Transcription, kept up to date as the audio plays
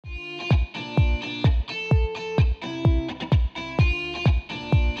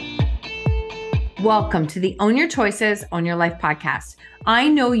Welcome to the Own Your Choices, Own Your Life podcast. I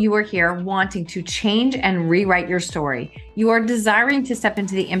know you are here wanting to change and rewrite your story. You are desiring to step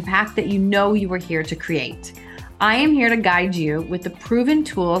into the impact that you know you are here to create. I am here to guide you with the proven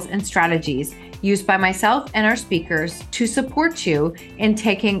tools and strategies used by myself and our speakers to support you in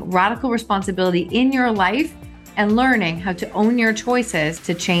taking radical responsibility in your life and learning how to own your choices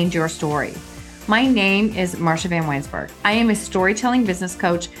to change your story. My name is Marsha Van Weinsberg. I am a storytelling business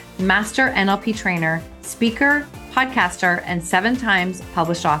coach, master NLP trainer, speaker, podcaster, and 7 times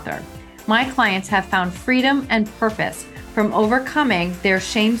published author. My clients have found freedom and purpose from overcoming their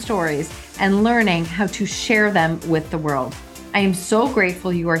shame stories and learning how to share them with the world. I am so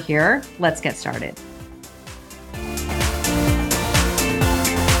grateful you are here. Let's get started.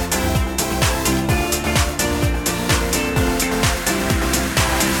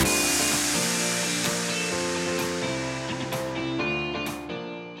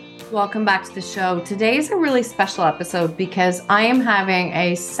 Welcome back to the show. Today is a really special episode because I am having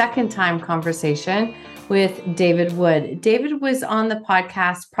a second time conversation with David Wood. David was on the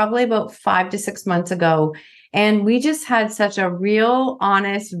podcast probably about 5 to 6 months ago, and we just had such a real,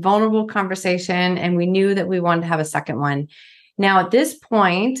 honest, vulnerable conversation, and we knew that we wanted to have a second one. Now, at this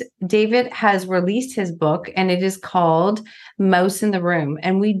point, David has released his book, and it is called Mouse in the Room.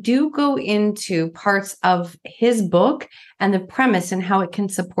 And we do go into parts of his book and the premise and how it can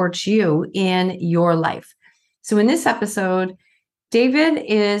support you in your life. So in this episode, David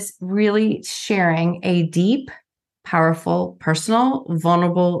is really sharing a deep, powerful, personal,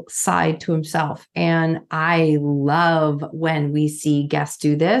 vulnerable side to himself. And I love when we see guests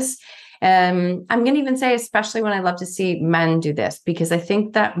do this. I'm going to even say, especially when I love to see men do this, because I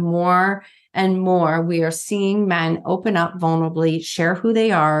think that more and more we are seeing men open up vulnerably, share who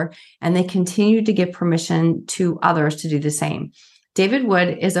they are, and they continue to give permission to others to do the same. David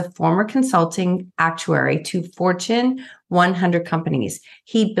Wood is a former consulting actuary to Fortune 100 companies.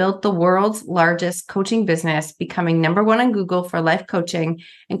 He built the world's largest coaching business, becoming number 1 on Google for life coaching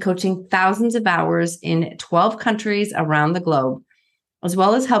and coaching thousands of hours in 12 countries around the globe. As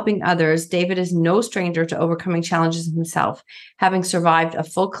well as helping others, David is no stranger to overcoming challenges himself, having survived a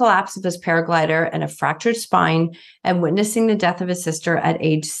full collapse of his paraglider and a fractured spine and witnessing the death of his sister at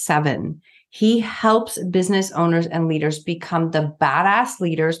age 7. He helps business owners and leaders become the badass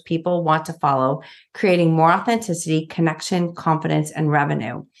leaders people want to follow, creating more authenticity, connection, confidence, and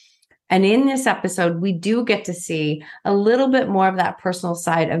revenue. And in this episode, we do get to see a little bit more of that personal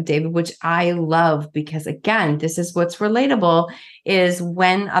side of David, which I love because, again, this is what's relatable, is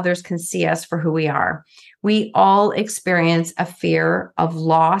when others can see us for who we are. We all experience a fear of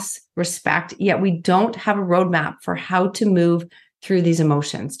loss, respect, yet we don't have a roadmap for how to move through these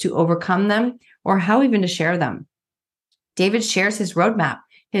emotions, to overcome them, or how even to share them. David shares his roadmap,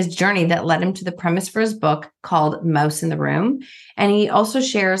 his journey that led him to the premise for his book called Mouse in the Room. And he also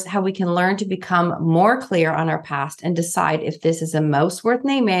shares how we can learn to become more clear on our past and decide if this is a mouse worth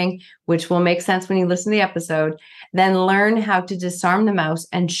naming, which will make sense when you listen to the episode, then learn how to disarm the mouse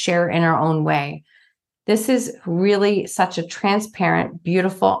and share in our own way. This is really such a transparent,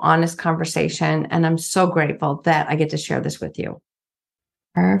 beautiful, honest conversation. And I'm so grateful that I get to share this with you.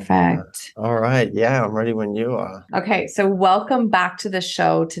 Perfect. All right. Yeah, I'm ready when you are. Okay, so welcome back to the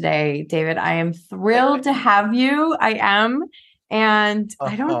show today, David. I am thrilled to have you. I am. And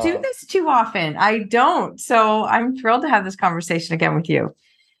I don't do this too often. I don't. So I'm thrilled to have this conversation again with you.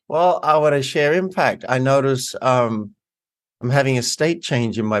 Well, I want to share impact. I notice I'm having a state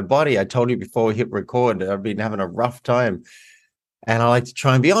change in my body. I told you before we hit record, I've been having a rough time. And I like to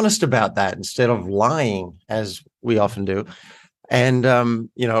try and be honest about that instead of lying, as we often do. And,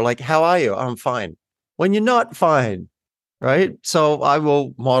 like, how are you? I'm fine. When you're not fine, right? So I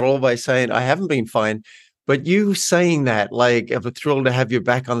will model by saying, I haven't been fine. But you saying that, like, I'm thrilled to have you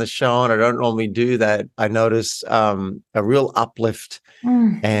back on the show, and I don't normally do that. I notice a real uplift.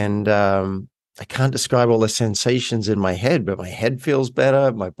 And I can't describe all the sensations in my head, but my head feels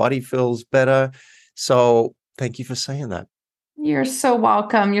better. My body feels better. So thank you for saying that. You're so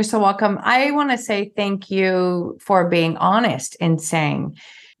welcome. You're so welcome. I want to say thank you for being honest in saying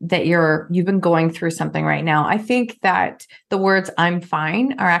that you've been going through something right now. I think that the words "I'm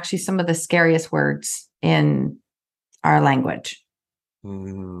fine" are actually some of the scariest words in our language.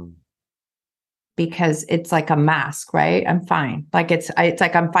 Because it's like a mask, right? I'm fine. Like it's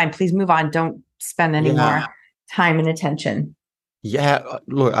like, I'm fine. Please move on. Don't spend any more time and attention. Yeah.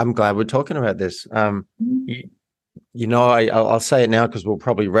 Look, I'm glad we're talking about this. I'll say it now because we'll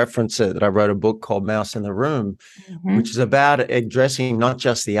probably reference it, that I wrote a book called Mouse in the Room, which is about addressing not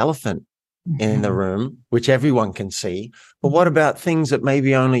just the elephant, in the room, which everyone can see. But what about things that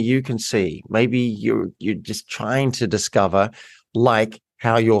maybe only you can see? Maybe you're just trying to discover, like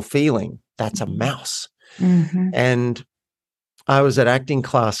how you're feeling. That's a mouse. And I was at acting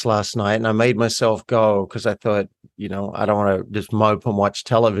class last night and I made myself go because I thought, I don't want to just mope and watch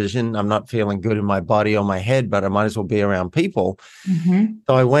television. I'm not feeling good in my body or my head, but I might as well be around people.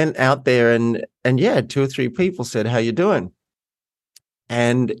 So I went out there and yeah, 2 or 3 people said, "How you doing?"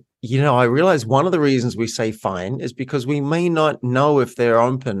 And, I realized one of the reasons we say fine is because we may not know if they're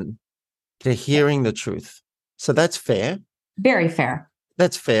open to hearing the truth. So that's fair. Very fair.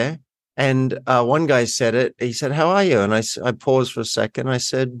 That's fair. And one guy said it. He said, "How are you?" And I paused for a second. I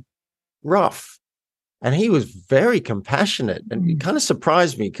said, "Rough." And he was very compassionate, and it kind of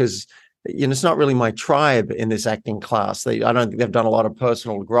surprised me because, it's not really my tribe in this acting class. I don't think they've done a lot of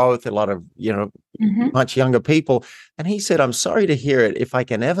personal growth, a lot of, much younger people. And he said, "I'm sorry to hear it. If I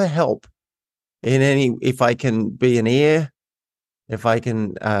can ever help if I can be an ear, if I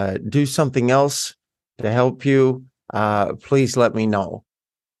can do something else to help you, please let me know."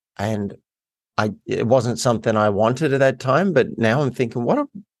 And it wasn't something I wanted at that time, but now I'm thinking, what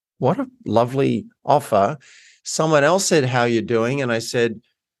a lovely offer. Someone else said, "How you doing?" And I said,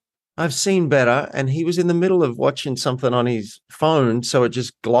 "I've seen better." And he was in the middle of watching something on his phone, so it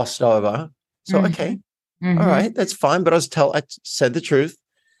just glossed over. So, okay, all right, that's fine. But I said the truth.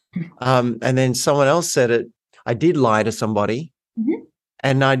 And then someone else said it. I did lie to somebody.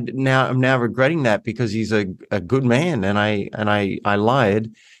 And I'm now regretting that because he's a good man, and I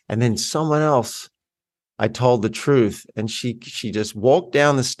lied. And then someone else, I told the truth, and she just walked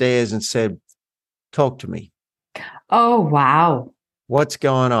down the stairs and said, "Talk to me." Oh, wow. What's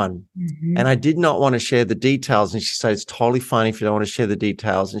going on? And I did not want to share the details. And she said, "It's totally fine if you don't want to share the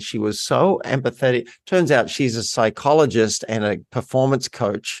details." And she was so empathetic. Turns out she's a psychologist and a performance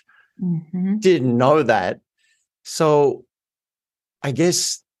coach. Didn't know that. So I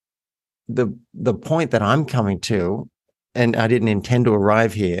guess the point that I'm coming to, and I didn't intend to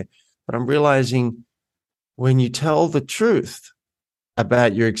arrive here, but I'm realizing when you tell the truth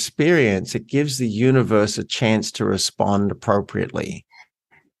about your experience, it gives the universe a chance to respond appropriately.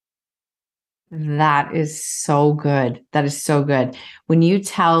 That is so good. That is so good. When you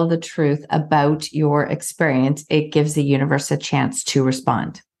tell the truth about your experience, it gives the universe a chance to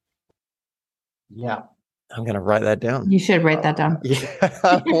respond. Yeah. I'm going to write that down. You should write that down. Yeah,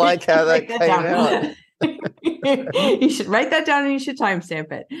 I like how that came out. You should write that down and you should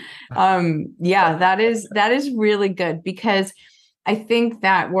timestamp it. Yeah, that is really good because I think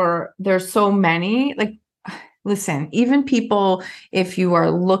that there's so many, like, listen, even people, if you are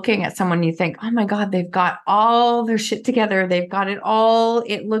looking at someone, you think, "Oh my God, they've got all their shit together. They've got it all.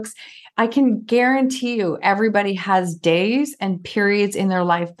 I can guarantee you everybody has days and periods in their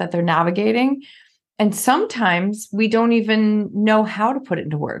life that they're navigating. And sometimes we don't even know how to put it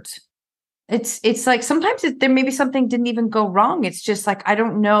into words. It's like sometimes there may be something didn't even go wrong. It's just like, I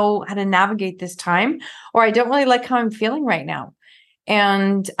don't know how to navigate this time, or I don't really like how I'm feeling right now.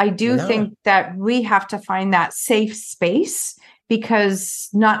 And I do think that we have to find that safe space because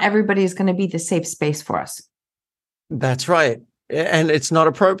not everybody is going to be the safe space for us. That's right. And it's not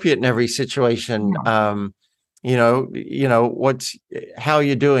appropriate in every situation. No. How are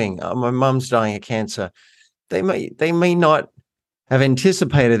you doing? My mom's dying of cancer. They may not have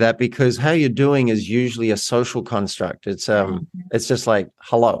anticipated that because how you're doing is usually a social construct. It's just like,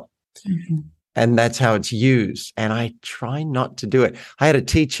 hello. And that's how it's used. And I try not to do it. I had a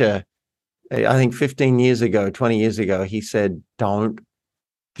teacher, I think 20 years ago, he said, "Don't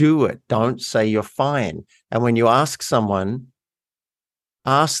do it. Don't say you're fine. And when you ask someone,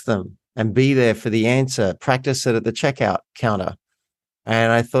 ask them and be there for the answer. Practice it at the checkout counter."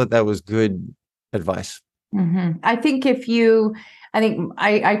 And I thought that was good advice. I think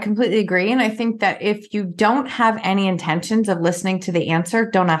I completely agree. And I think that if you don't have any intentions of listening to the answer,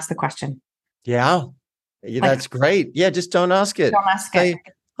 don't ask the question. Yeah, that's great. Yeah, just don't ask it. Don't ask it.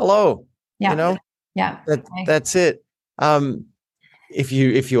 Hello. Yeah. That's it. If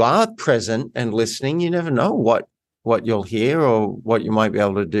you are present and listening, you never know what you'll hear or what you might be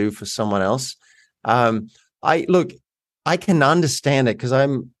able to do for someone else. I can understand it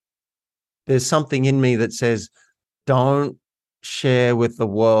because there's something in me that says, don't share with the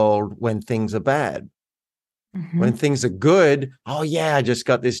world when things are bad. When things are good, "Oh yeah, I just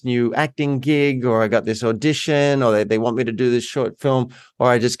got this new acting gig, or I got this audition, or they want me to do this short film, or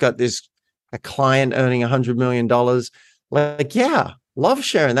I just got a client earning $100 million. Like, yeah, love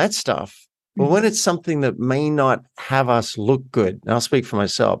sharing that stuff. But when it's something that may not have us look good, and I'll speak for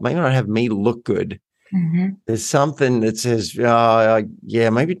myself, may not have me look good, Mm-hmm. There's something that says, yeah,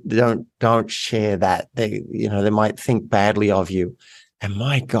 maybe don't share that. They might think badly of you. And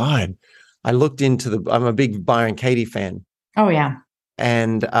my God, I looked into I'm a big Byron Katie fan. Oh yeah.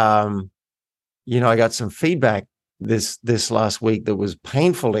 And I got some feedback this last week that was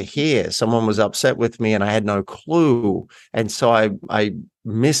painful to hear. Someone was upset with me and I had no clue. And so I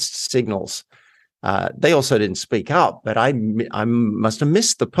missed signals. They also didn't speak up, but I must have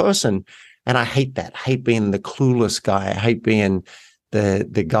missed the person. And I hate that. I hate being the clueless guy. I hate being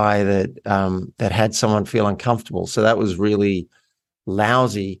the guy that had someone feel uncomfortable. So that was really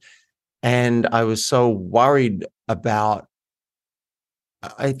lousy. And I was so worried about,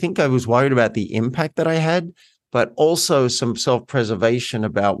 I think I was worried about the impact that I had, but also some self-preservation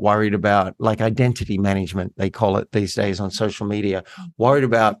worried about like identity management, they call it these days on social media, worried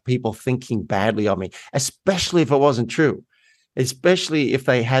about people thinking badly of me, especially if it wasn't true, especially if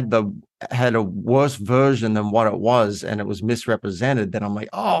they had a worse version than what it was and it was misrepresented. Then I'm like,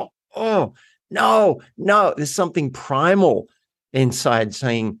 oh, no, there's something primal inside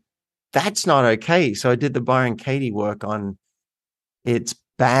saying that's not okay. So I did the Byron Katie work on it's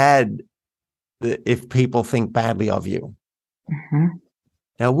bad if people think badly of you. Mm-hmm.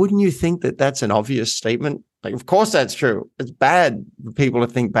 Now, wouldn't you think that that's an obvious statement? Like, of course that's true. It's bad for people to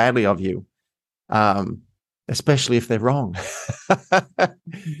think badly of you, especially if they're wrong.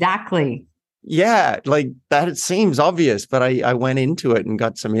 Exactly. Yeah, like that, it seems obvious, but I went into it and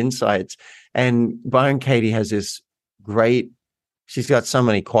got some insights. And Byron Katie has this she's got so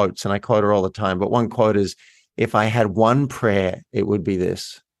many quotes and I quote her all the time, but one quote is, if I had one prayer, it would be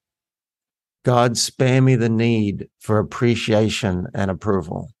this: God, spare me the need for appreciation and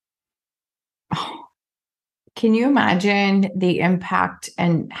approval. Oh, can you imagine the impact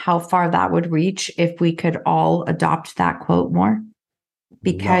and how far that would reach if we could all adopt that quote more?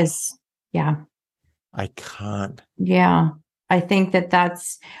 Because, yeah. I can't. Yeah. I think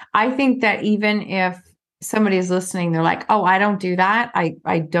that even if somebody's listening, they're like, oh, I don't do that.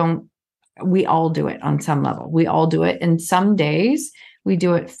 I don't. We all do it on some level. We all do it. And some days we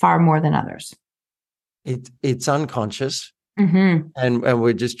do it far more than others. It's unconscious. Mm-hmm. And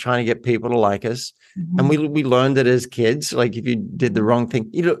we're just trying to get people to like us. Mm-hmm. And we learned it as kids. Like if you did the wrong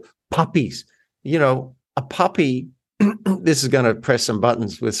thing, puppies, a puppy, this is going to press some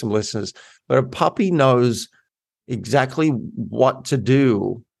buttons with some listeners, but a puppy knows exactly what to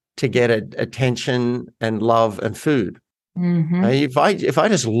do to get attention and love and food. Mm-hmm. If I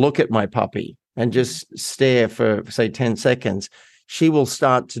just look at my puppy and just stare for say 10 seconds, she will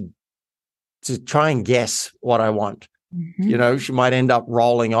start to try and guess what I want. Mm-hmm. She might end up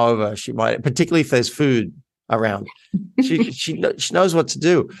rolling over. She might, particularly if there's food around. She knows what to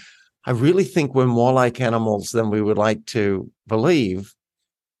do. I really think we're more like animals than we would like to believe,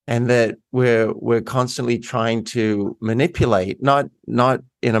 and that we're constantly trying to manipulate, not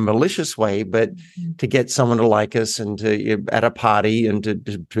in a malicious way, but to get someone to like us and to at a party and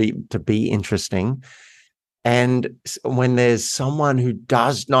to be interesting. And when there's someone who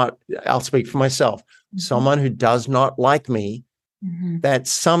does not, I'll speak for myself, someone who does not like me, that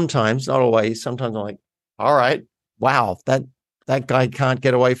sometimes, not always, sometimes I'm like, all right, wow, that guy can't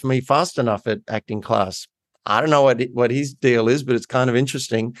get away from me fast enough at acting class. I don't know what his deal is, but it's kind of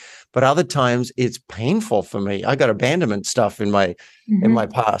interesting. But other times it's painful for me. I got abandonment stuff in my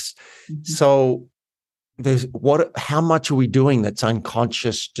past. So how much are we doing that's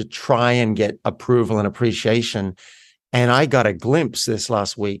unconscious to try and get approval and appreciation? And I got a glimpse this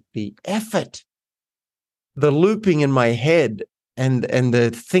last week, the effort, the looping in my head and the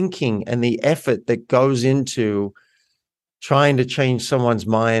thinking and the effort that goes into trying to change someone's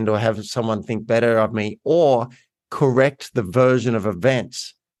mind or have someone think better of me or correct the version of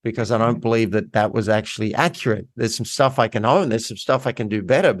events, because I don't believe that was actually accurate. There's some stuff I can own. There's some stuff I can do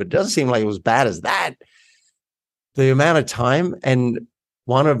better, but it doesn't seem like it was bad as that. The amount of time, and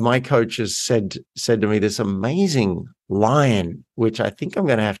one of my coaches said to me this amazing line, which I think I'm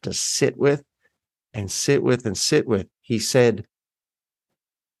going to have to sit with and sit with and sit with. He said,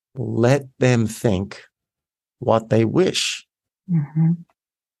 let them think what they wish.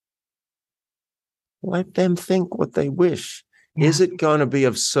 Let them think what they wish. Yeah. Is it going to be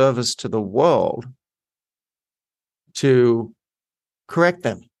of service to the world to correct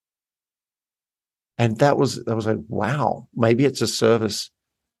them? And that was like, wow, maybe it's a service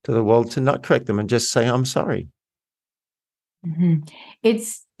to the world to not correct them and just say, I'm sorry.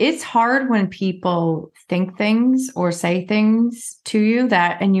 It's hard when people think things or say things to you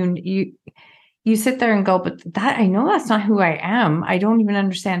and you sit there and go, but I know that's not who I am. I don't even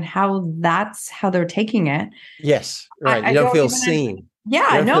understand how that's how they're taking it. Yes, right. You don't feel seen.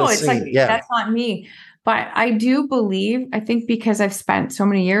 Yeah, don't no, feel it's like, seen. Yeah. that's not me. But I do believe, I think because I've spent so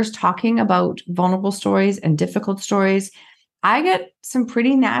many years talking about vulnerable stories and difficult stories, I get some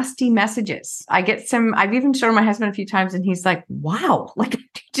pretty nasty messages. I've even shown my husband a few times and he's like, wow, like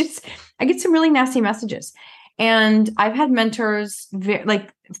just, I get some really nasty messages. And I've had mentors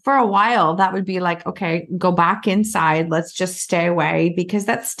like for a while that would be like, okay, go back inside. Let's just stay away because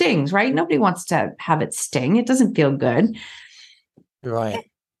that stings, right? Nobody wants to have it sting. It doesn't feel good. Right.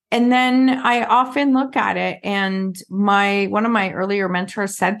 And then I often look at it and one of my earlier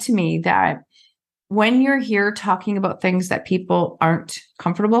mentors said to me that when you're here talking about things that people aren't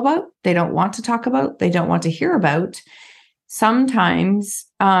comfortable about, they don't want to talk about, they don't want to hear about, sometimes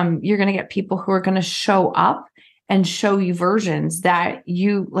you're going to get people who are going to show up and show you versions that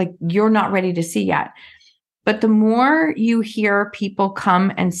you're not ready to see yet. But the more you hear people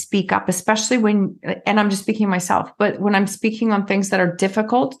come and speak up, especially and I'm just speaking myself, but when I'm speaking on things that are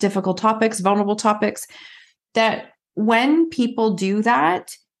difficult topics, vulnerable topics, that when people do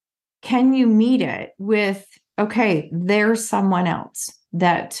that, can you meet it with, okay, there's someone else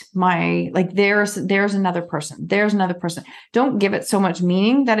that there's another person. Don't give it so much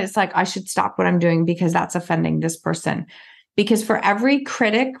meaning that it's like, I should stop what I'm doing because that's offending this person. Because for every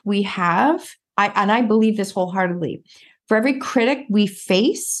critic we have, I believe this wholeheartedly, for every critic we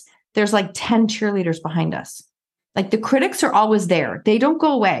face, there's like 10 cheerleaders behind us. Like the critics are always there. They don't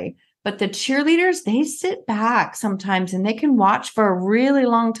go away. But the cheerleaders, they sit back sometimes and they can watch for a really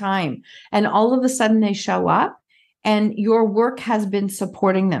long time. And all of a sudden they show up and your work has been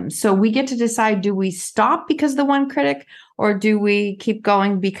supporting them. So we get to decide, do we stop because of the one critic or do we keep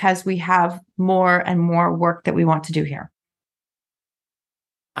going because we have more and more work that we want to do here?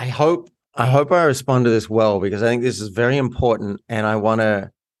 I hope I respond to this well, because I think this is very important and I want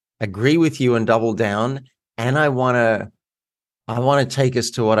to agree with you and double down. And I want to take us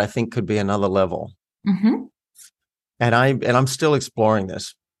to what I think could be another level. Mm-hmm. And I'm still exploring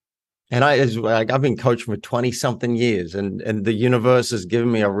this. And I've been coaching for 20 something years, and the universe has given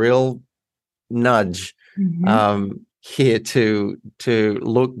me a real nudge here to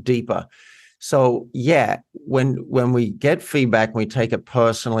look deeper. So yeah, when we get feedback and we take it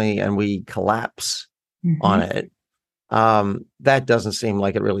personally and we collapse on it, that doesn't seem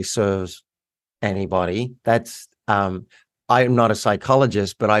like it really serves anybody. That's I am not a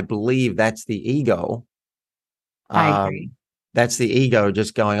psychologist, but I believe that's the ego. I agree. That's the ego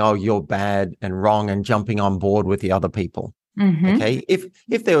just going, oh, you're bad and wrong, and jumping on board with the other people. Okay.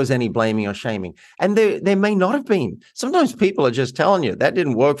 If there was any blaming or shaming, and there may not have been. Sometimes people are just telling you that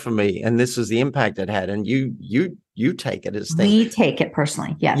didn't work for me, and this is the impact it had, and you take it as thing. We take it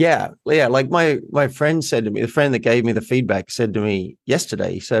personally. Yes. Yeah. Like my friend said to me, the friend that gave me the feedback said to me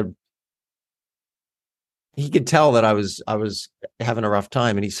yesterday, he said he could tell that I was having a rough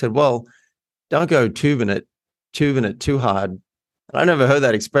time, and he said, well, don't go tubing it too hard. And I never heard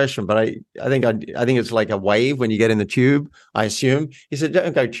that expression, but I think it's like a wave when you get in the tube, I assume. He said,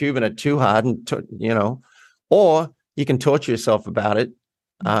 don't go tubing it too hard, and or you can torture yourself about it.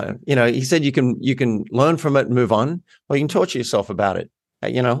 He said you can learn from it and move on, or you can torture yourself about it.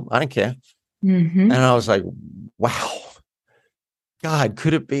 I don't care. And I was like, wow, God,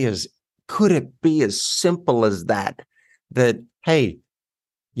 could it be as simple as that? That, hey,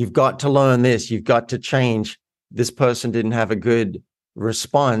 you've got to learn this, you've got to change. This person didn't have a good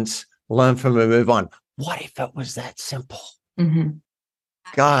response. Learn from it, move on. What if it was that simple?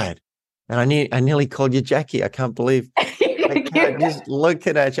 God. And I nearly called you Jackie. I can't believe just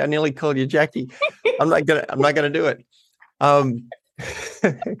looking at you. I nearly called you Jackie. I'm not gonna do it.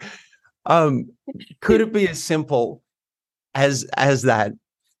 Could it be as simple as that?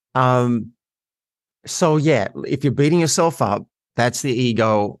 So yeah, if you're beating yourself up, that's the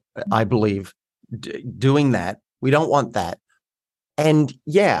ego, I believe, doing that. We don't want that. And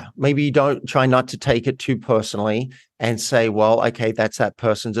yeah, maybe you don't try not to take it too personally and say, well, okay, that's that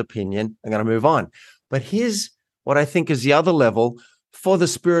person's opinion. I'm going to move on. But here's what I think is the other level for the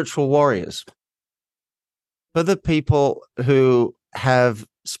spiritual warriors, for the people who have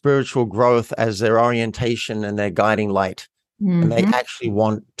spiritual growth as their orientation and their guiding light. And they actually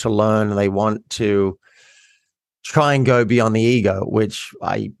want to learn, and they want to try and go beyond the ego, which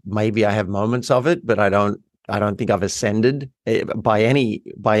I have moments of it, but I don't think I've ascended by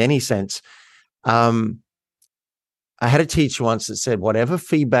any sense. I had a teacher once that said, whatever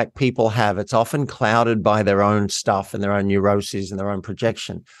feedback people have, it's often clouded by their own stuff and their own neuroses and their own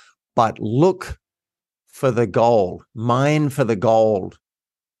projection. But look for the gold, mine for the gold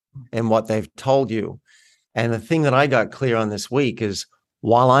in what they've told you. And the thing that I got clear on this week is,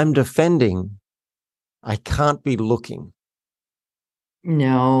 while I'm defending, I can't be looking.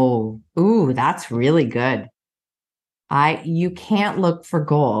 No. Ooh, that's really good. You can't look for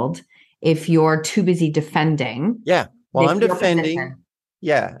gold if you're too busy defending Yeah. Well, I'm your defending. position.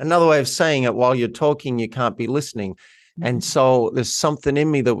 Yeah. Another way of saying it, while you're talking, you can't be listening. And so there's something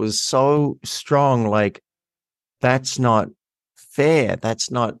in me that was so strong, like, that's not fair. That's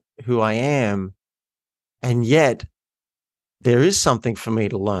not who I am. And yet there is something for me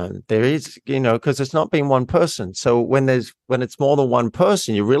to learn. There is, because it's not been one person. So when it's more than one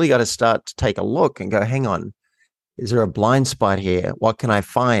person, you really got to start to take a look and go, hang on, is there a blind spot here? What can I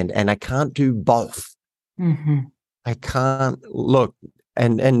find? And I can't do both. Mm-hmm. I can't look.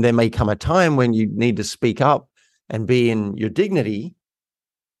 And there may come a time when you need to speak up and be in your dignity.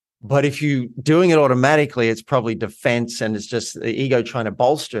 But if you're doing it automatically, it's probably defense, and it's just the ego trying to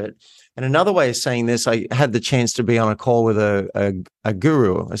bolster it. And another way of saying this, I had the chance to be on a call with a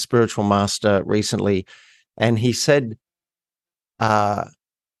guru, a spiritual master recently. And he said,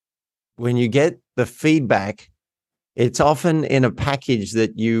 when you get the feedback, it's often in a package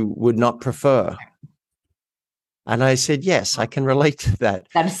that you would not prefer. And I said, yes, I can relate to that.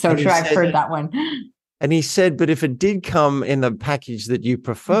 That is so true. I've heard that one. And he said, but if it did come in the package that you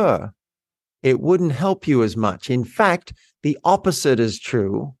prefer, it wouldn't help you as much. In fact, the opposite is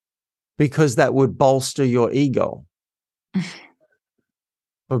true, because that would bolster your ego,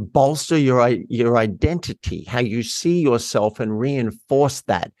 or bolster your identity, how you see yourself, and reinforce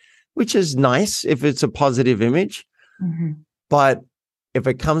that, which is nice if it's a positive image. Mm-hmm. But if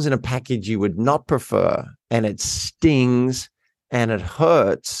it comes in a package you would not prefer, and it stings and it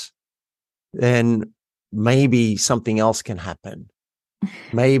hurts, then maybe something else can happen.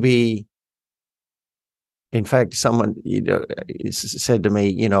 Maybe, in fact, someone said to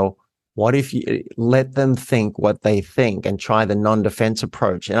me, what if you let them think what they think and try the non-defense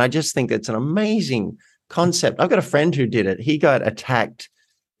approach? And I just think it's an amazing concept. I've got a friend who did it. He got attacked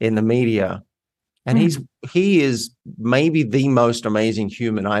in the media, and he is maybe the most amazing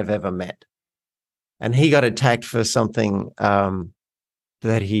human I've ever met. And he got attacked for something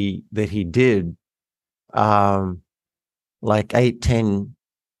that he did like 8, 10,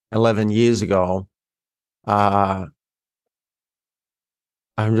 11 years ago. I'm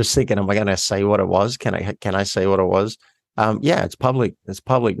just thinking, am I going to say what it was? Can I say what it was? Yeah, it's public. It's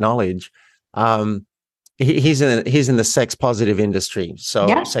public knowledge. He's in the sex positive industry, so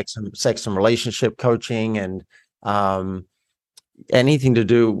Yeah. sex and relationship coaching, and anything to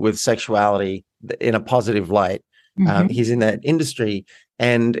do with sexuality in a positive light. Mm-hmm. He's in that industry,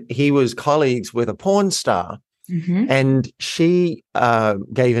 and he was colleagues with a porn star, and she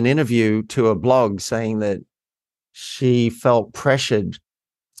gave an interview to a blog saying that she felt pressured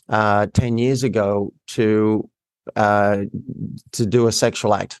 10 years ago to do a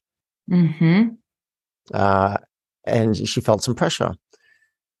sexual act. And she felt some pressure.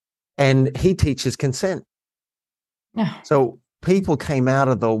 And he teaches consent. So people came out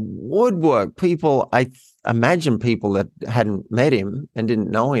of the woodwork. I imagine people that hadn't met him and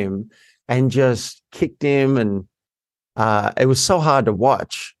didn't know him, and just kicked him. And it was so hard to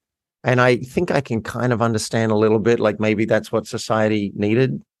watch. And I think I can kind of understand a little bit, like maybe that's what society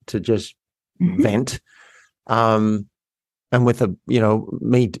needed, to just vent. And with the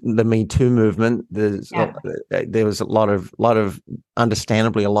Me Too movement, there was a lot of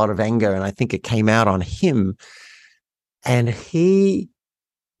understandably a lot of anger, and I think it came out on him. And he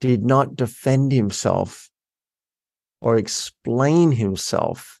did not defend himself or explain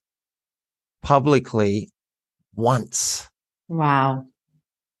himself publicly once. Wow.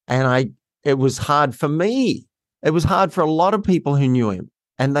 And it was hard for me. It was hard for a lot of people who knew him,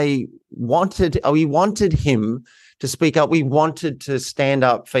 and we wanted him to speak up. We wanted to stand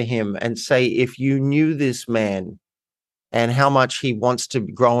up for him and say, if you knew this man and how much he wants to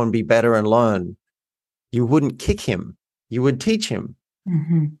grow and be better and learn, you wouldn't kick him. You would teach him.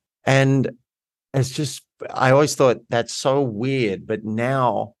 And it's just, I always thought that's so weird. But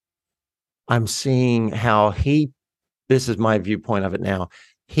now I'm seeing how this is my viewpoint of it now.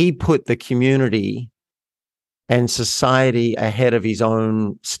 He put the community and society ahead of his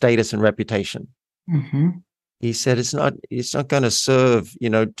own status and reputation. He said it's not going to serve,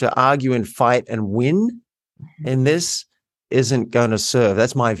 to argue and fight and win in this isn't going to serve.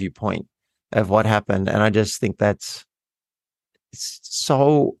 That's my viewpoint of what happened. And I just think it's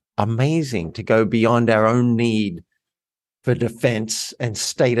so amazing to go beyond our own need for defense and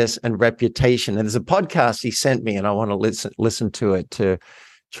status and reputation. And there's a podcast he sent me, and I want to listen to it to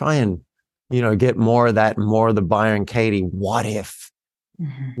try and, get more of that, and more of the Byron Katie. What if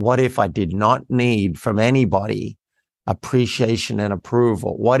I did not need from anybody appreciation and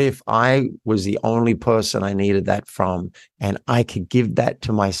approval? What if I was the only person I needed that from and I could give that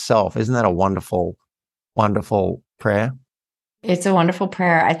to myself? Isn't that a wonderful, wonderful prayer? It's a wonderful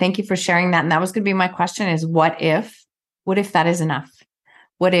prayer. I thank you for sharing that. And that was going to be my question is what if that is enough?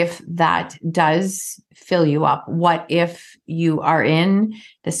 What if that does fill you up? What if you are in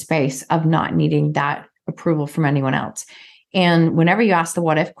the space of not needing that approval from anyone else? And whenever you ask the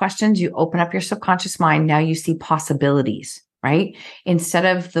what if questions, you open up your subconscious mind. Now you see possibilities, right? Instead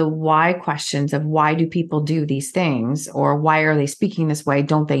of the why questions of why do people do these things or why are they speaking this way?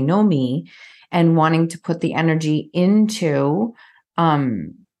 Don't they know me? And wanting to put the energy into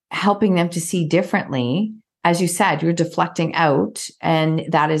helping them to see differently. As you said, you're deflecting out, and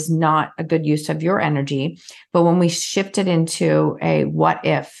that is not a good use of your energy. But when we shift it into a what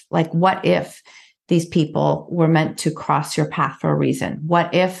if, like what if these people were meant to cross your path for a reason?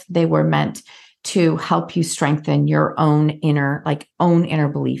 What if they were meant to help you strengthen your own inner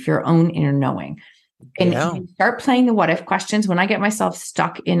belief, your own inner knowing? And you start playing the what if questions. When I get myself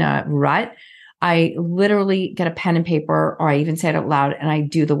stuck in a rut, I literally get a pen and paper, or I even say it out loud, and I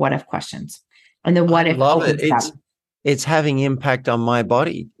do the what if questions. And the what if love it. It's having impact on my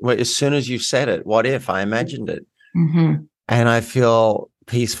body. As soon as you said it, what if I imagined it? Mm-hmm. And I feel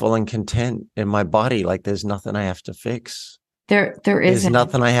peaceful and content in my body. Like there's nothing I have to fix. There's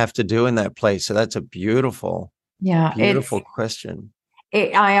nothing I have to do in that place. So that's a beautiful question.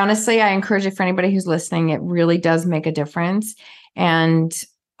 I encourage it for anybody who's listening. It really does make a difference. And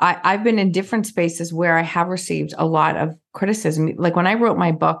I've been in different spaces where I have received a lot of criticism. Like when I wrote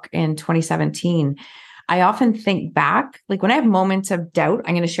my book in 2017, I often think back, like when I have moments of doubt,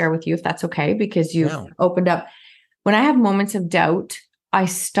 I'm going to share with you if that's okay, because you've opened up. When I have moments of doubt, I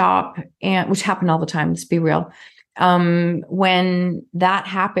stop, which happen all the time, let's be real. When that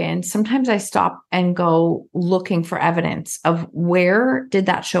happens, sometimes I stop and go looking for evidence of where did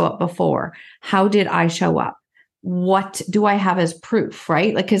that show up before? How did I show up? What do I have as proof,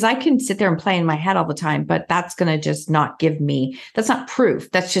 right? Like, because I can sit there and play in my head all the time, but that's going to just not that's not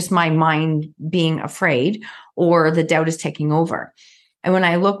proof. That's just my mind being afraid, or the doubt is taking over. And when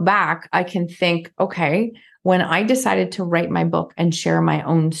I look back, I can think, okay, when I decided to write my book and share my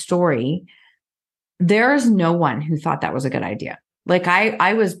own story, there's no one who thought that was a good idea. Like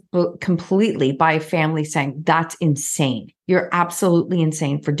I was completely by family saying, that's insane. You're absolutely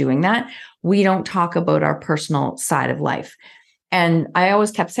insane for doing that. We don't talk about our personal side of life. And I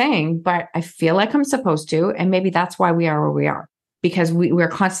always kept saying, but I feel like I'm supposed to. And maybe that's why we are where we are, because we're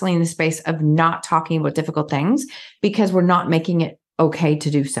constantly in the space of not talking about difficult things because we're not making it okay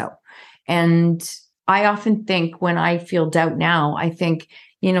to do so. And I often think when I feel doubt now, I think,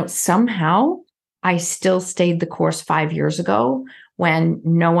 somehow I still stayed the course 5 years ago when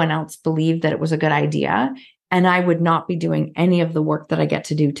no one else believed that it was a good idea. And I would not be doing any of the work that I get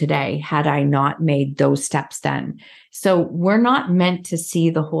to do today had I not made those steps then. So we're not meant to see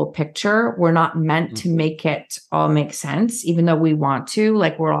the whole picture. We're not meant to make it all make sense, even though we want to,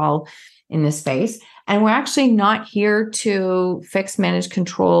 like we're all in this space. And we're actually not here to fix, manage,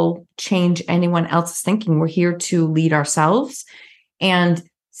 control, change anyone else's thinking. We're here to lead ourselves. And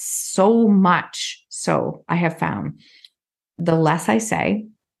so much so I have found the less I say,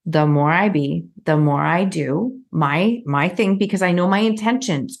 the more I be, the more I do my thing, because I know my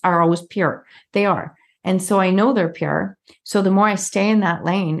intentions are always pure. They are. And so I know they're pure. So the more I stay in that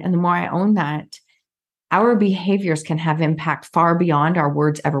lane and the more I own that, our behaviors can have impact far beyond our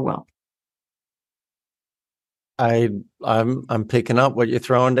words ever will. I'm picking up what you're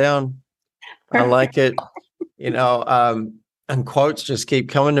throwing down. I like it. And quotes just keep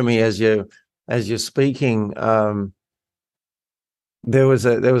coming to me as you're speaking. There was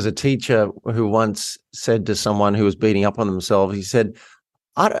a teacher who once said to someone who was beating up on themselves, he said,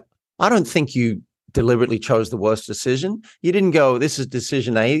 I don't think you deliberately chose the worst decision. You didn't go, this is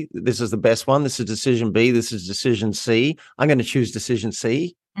decision A, this is the best one, this is decision B, this is decision C. I'm going to choose decision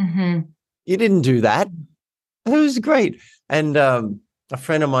C. Mm-hmm. You didn't do that. It was great. And a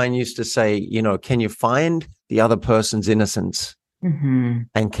friend of mine used to say, can you find the other person's innocence? Mm-hmm.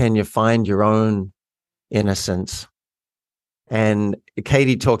 And can you find your own innocence? And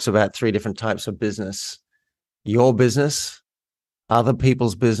Katie talks about 3 different types of business: your business, other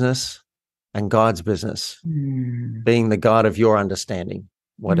people's business, and God's business, being the God of your understanding,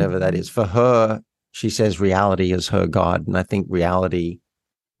 whatever that is. For her, she says reality is her God. And I think reality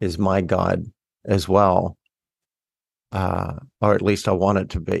is my God as well. Or at least I want it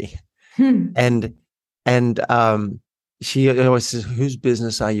to be. And she always says, whose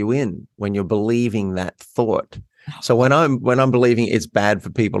business are you in when you're believing that thought? So when I'm believing it's bad for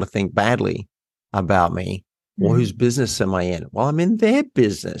people to think badly about me, Well, whose business am I in? Well, I'm in their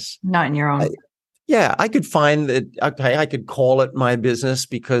business. Not in your own. Yeah, I could find that, okay, I could call it my business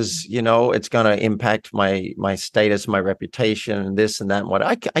because, it's going to impact my status, my reputation, and this and that and what.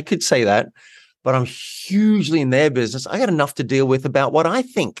 I could say that, but I'm hugely in their business. I got enough to deal with about what I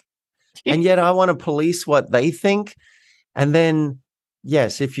think. And yet I want to police what they think. And then,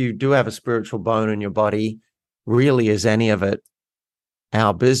 yes, if you do have a spiritual bone in your body, really is any of it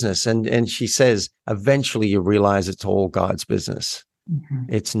our business? And she says, eventually you realize it's all God's business. Mm-hmm.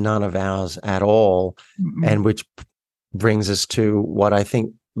 It's none of ours at all. Mm-hmm. And which brings us to what I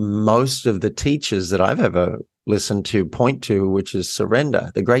think most of the teachers that I've ever listened to point to, which is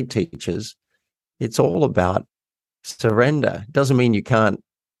surrender. The great teachers, it's all about surrender. It doesn't mean you can't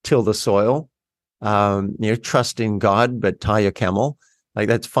till the soil, trust in God, but tie your camel. Like,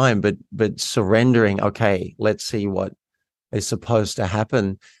 that's fine. But surrendering, okay, let's see what is supposed to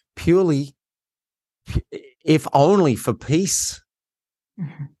happen, purely, if only for peace.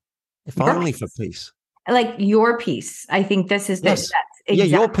 Mm-hmm. If only for peace. Like your peace. I think this is yes. Exactly.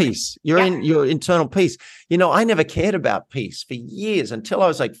 Yeah, your peace. In your internal peace. I never cared about peace for years until I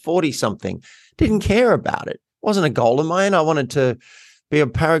was like 40 something. Didn't care about it. Wasn't a goal of mine. I wanted to be a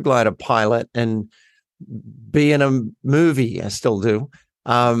paraglider pilot and be in a movie. I still do.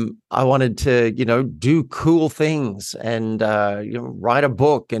 I wanted to, do cool things and, write a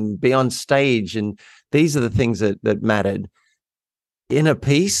book and be on stage. And these are the things that mattered. Inner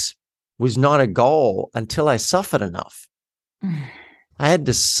peace was not a goal until I suffered enough. I had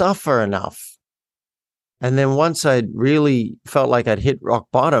to suffer enough. And then once I really felt like I'd hit rock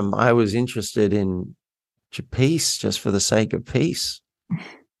bottom, I was interested in peace just for the sake of peace.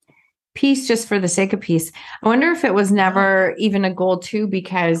 Peace just for the sake of peace. I wonder if it was never even a goal too,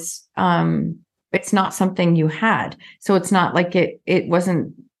 because it's not something you had. So it's not like it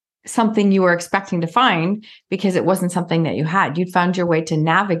wasn't something you were expecting to find, because it wasn't something that you had. You'd found your way to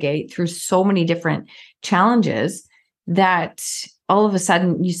navigate through so many different challenges that all of a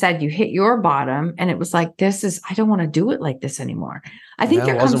sudden you said you hit your bottom, and it was like, I don't want to do it like this anymore. I think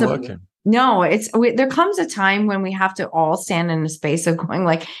there comes there comes a time when we have to all stand in a space of going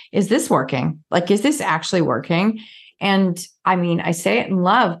like, is this working? Like, is this actually working? And I mean, I say it in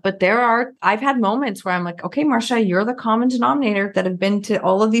love, but I've had moments where I'm like, okay, Marsha, you're the common denominator that have been to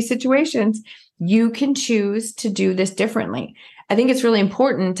all of these situations. You can choose to do this differently. I think it's really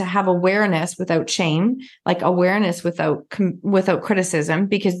important to have awareness without shame, like awareness without criticism,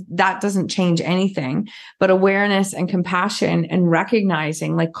 because that doesn't change anything, but awareness and compassion and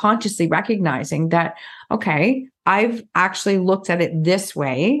recognizing, like consciously recognizing that, okay, I've actually looked at it this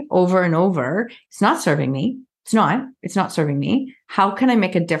way over and over. It's not serving me. It's not serving me. How can I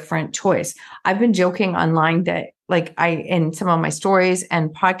make a different choice? I've been joking online that, like, in some of my stories and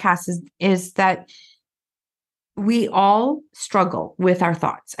podcasts is that we all struggle with our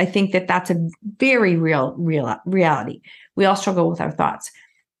thoughts. I think that that's a very real reality. We all struggle with our thoughts.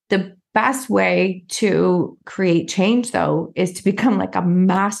 The best way to create change, though, is to become like a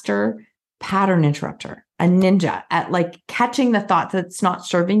master pattern interrupter, a ninja at like catching the thought that's not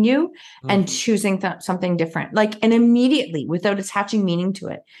serving you and choosing something different, and immediately, without attaching meaning to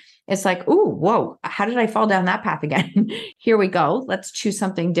it. It's like, ooh, whoa, how did I fall down that path again? Here we go. Let's choose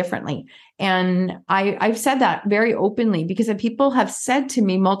something differently. And I've said that very openly, because people have said to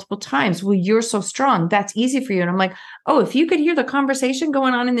me multiple times, well, you're so strong. That's easy for you. And I'm like, oh, if you could hear the conversation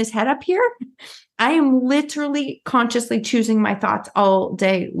going on in this head up here, I am literally consciously choosing my thoughts all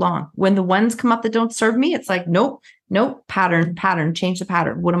day long. When the ones come up that don't serve me, it's like, nope, pattern, change the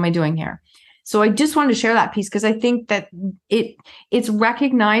pattern. What am I doing here? So I just wanted to share that piece, because I think that it's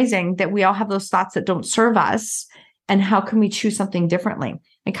recognizing that we all have those thoughts that don't serve us, and how can we choose something differently?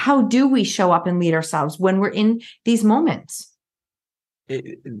 Like, how do we show up and lead ourselves when we're in these moments?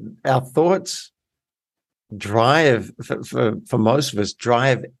 Our thoughts drive, for most of us,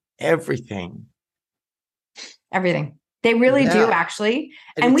 drive everything. Everything. They really do, actually.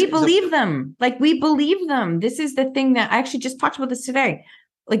 And we believe them. Like, we believe them. This is the thing that I actually just talked about this today.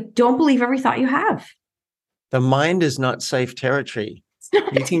 Like, don't believe every thought you have. The mind is not safe territory.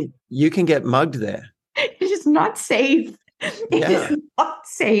 You can get mugged there. It's just not safe. It's not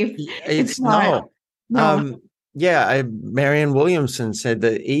safe. It's not. No. Marianne Williamson said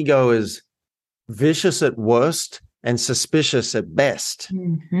the ego is vicious at worst and suspicious at best.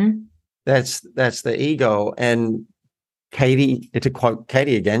 Mm-hmm. That's the ego. And Katie, to quote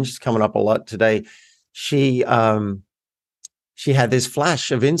Katie again, she's coming up a lot today. She had this flash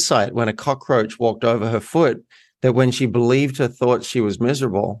of insight when a cockroach walked over her foot, that when she believed her thoughts, she was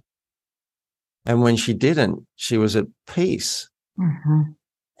miserable. And when she didn't, she was at peace. Mm-hmm.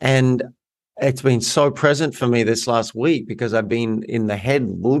 And It's been so present for me this last week because I've been in the head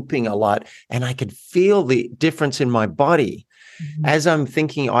looping a lot, and I could feel the difference in my body as I'm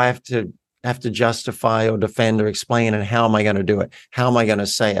thinking. I have to justify or defend or explain, and how am I going to do it? How am I going to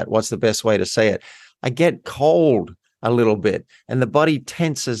say it? What's the best way to say it? I get cold a little bit, and the body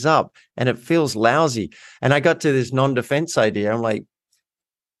tenses up, and it feels lousy. And I got to this non-defense idea. I'm like,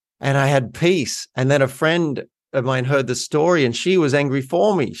 and I had peace. And then a friend of mine heard the story, and she was angry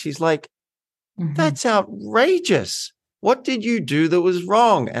for me. She's like, that's outrageous. What did you do that was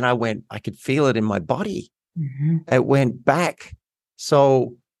wrong? And I could feel it in my body. It went back.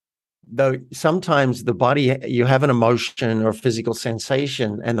 So though sometimes the body, you have an emotion or a physical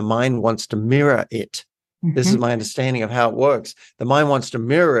sensation, and the mind wants to mirror it. This is my understanding of how it works. The mind wants to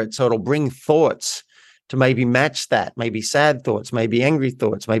mirror it, so it'll bring thoughts to maybe match that, maybe sad thoughts, maybe angry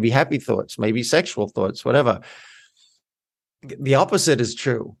thoughts, maybe happy thoughts, maybe sexual thoughts, whatever. The opposite is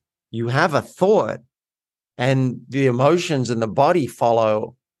true. You have a thought, and the emotions and the body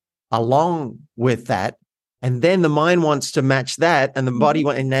follow along with that. And then the mind wants to match that, and the body,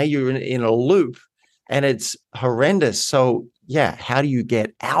 and now you're in a loop, and it's horrendous. So yeah, how do you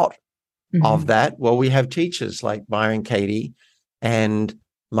get out of that? Well, we have teachers like Byron Katie and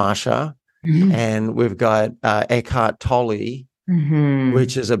Marsha, and we've got Eckhart Tolle,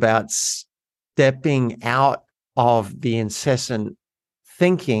 which is about stepping out of the incessant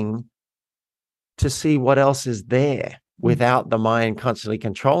thinking to see what else is there without the mind constantly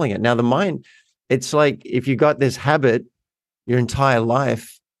controlling it. Now, the mind, it's like if you got this habit your entire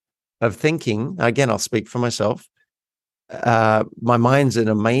life of thinking, again, I'll speak for myself. My mind's an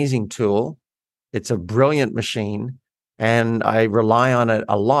amazing tool. It's a brilliant machine, and I rely on it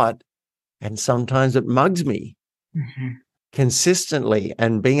a lot. And sometimes it mugs me consistently.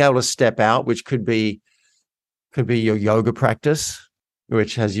 And being able to step out, which could be your yoga practice,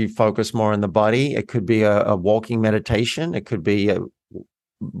 which has you focus more on the body. It could be a walking meditation. It could be a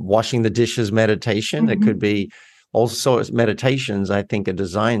washing the dishes meditation. It could be all sorts of meditations, I think, are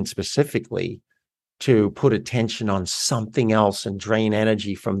designed specifically to put attention on something else and drain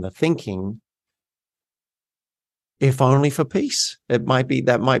energy from the thinking, if only for peace. That might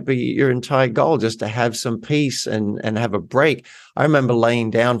be your entire goal, just to have some peace and have a break. I remember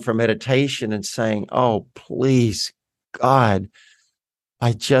laying down for meditation and saying, oh, please, God,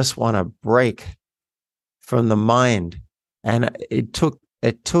 I just want a break from the mind. And it took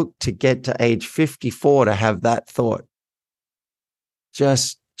to get to age 54 to have that thought.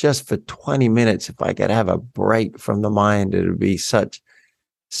 Just for 20 minutes, if I could have a break from the mind, it would be such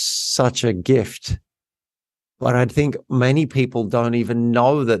a gift. But I think many people don't even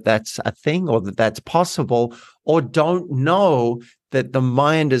know that that's a thing, or that that's possible, or don't know that the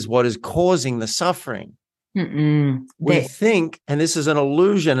mind is what is causing the suffering. We think, and this is an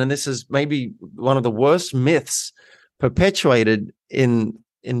illusion, and this is maybe one of the worst myths perpetuated in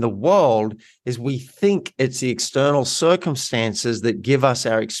the world, is we think it's the external circumstances that give us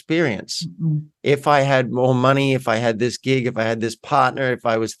our experience. If I had more money, if I had this gig, if I had this partner, if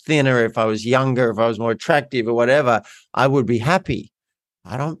I was thinner, if I was younger, if I was more attractive or whatever, I would be happy.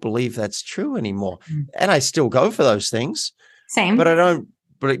 I don't believe that's true anymore. And I still go for those things. Same.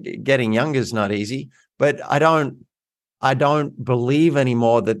 But getting younger is not easy. But I don't believe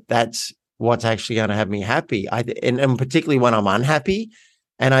anymore that that's what's actually going to have me happy. And particularly when I'm unhappy,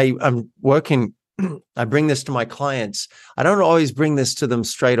 and I'm working, I bring this to my clients. I don't always bring this to them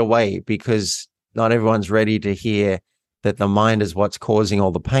straight away, because not everyone's ready to hear that the mind is what's causing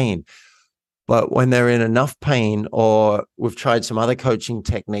all the pain. But when they're in enough pain, or we've tried some other coaching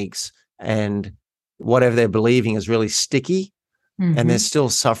techniques, and whatever they're believing is really sticky, and they're still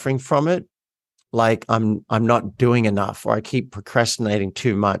suffering from it, like I'm not doing enough, or I keep procrastinating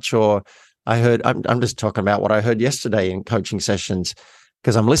too much, or I'm just talking about what I heard yesterday in coaching sessions,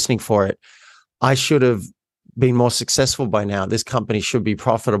 because I'm listening for it. I should have been more successful by now. This company should be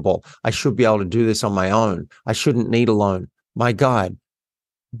profitable. I should be able to do this on my own. I shouldn't need a loan. My God,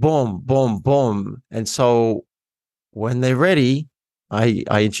 boom, boom, boom. And so when they're ready, I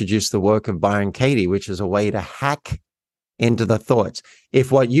introduce the work of Byron Katie, which is a way to hack into the thoughts.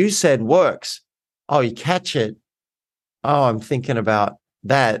 If what you said works, oh, you catch it. Oh, I'm thinking about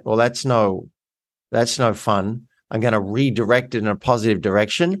that. Well, that's no fun. I'm going to redirect it in a positive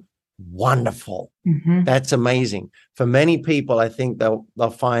direction. Wonderful. That's amazing. For many people, I think they'll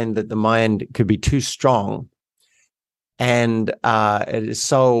find that the mind could be too strong, and it is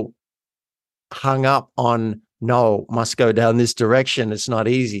so hung up on, no, must go down this direction. It's not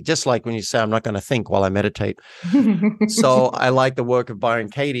easy. Just like when you say, I'm not going to think while I meditate. So I like the work of Byron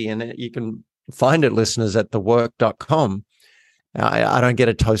Katie, and you can find it, listeners, at thework.com. I don't get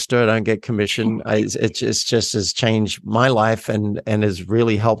a toaster. I don't get commission. It just has changed my life and has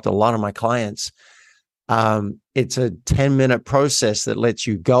really helped a lot of my clients. It's a 10-minute process that lets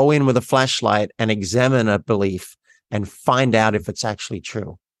you go in with a flashlight and examine a belief and find out if it's actually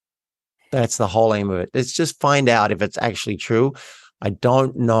true. That's the whole aim of it. It's just find out if it's actually true. I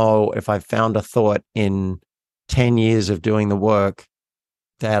don't know if I found a thought in 10 years of doing the work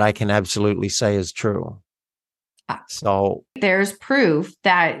that I can absolutely say is true. So there's proof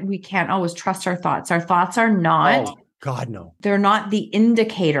that we can't always trust our thoughts. Our thoughts are not, oh God, no. They're not the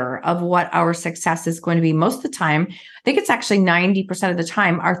indicator of what our success is going to be. Most of the time, I think it's actually 90% of the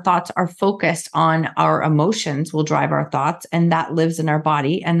time, our thoughts are focused on our emotions will drive our thoughts, and that lives in our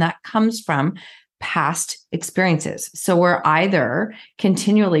body. And that comes from past experiences. So we're either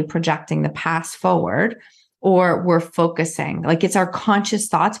continually projecting the past forward, or we're focusing, like it's our conscious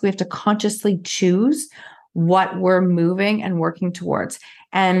thoughts. We have to consciously choose what we're moving and working towards.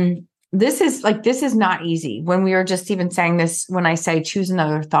 And this is not easy. When we are just even saying this, when I say choose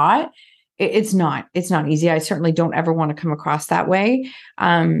another thought, it's not easy. I certainly don't ever want to come across that way.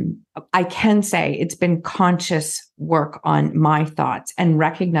 I can say it's been conscious work on my thoughts and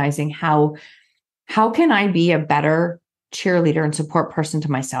recognizing how can I be a better cheerleader and support person to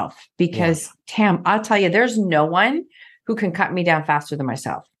myself? Because Tam, I'll tell you, there's no one who can cut me down faster than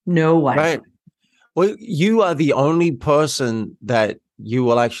myself. No one. Right. Well, you are the only person that you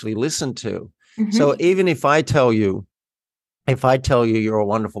will actually listen to. Mm-hmm. So even if I tell you you're a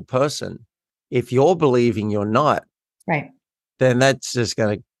wonderful person, if you're believing you're not, right, then that's just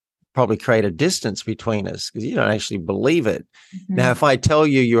going to probably create a distance between us because you don't actually believe it. Mm-hmm. Now, if I tell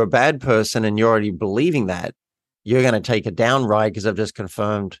you you're a bad person and you're already believing that, you're going to take a down ride because I've just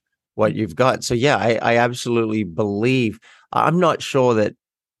confirmed what you've got. So yeah, I absolutely believe. I'm not sure that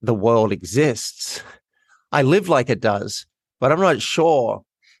the world exists. I live like it does, but I'm not sure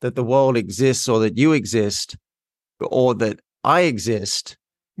that the world exists or that you exist or that I exist.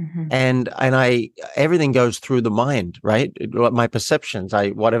 Mm-hmm. And everything goes through the mind, right? My perceptions,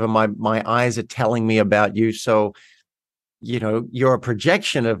 whatever my eyes are telling me about you. So, you're a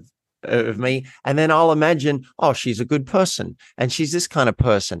projection of me. And then I'll imagine, oh, she's a good person and she's this kind of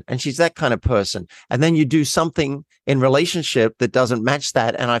person and she's that kind of person. And then you do something in relationship that doesn't match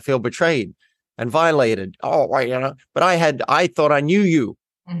that. And I feel betrayed and violated. Oh, right. But I thought I knew you.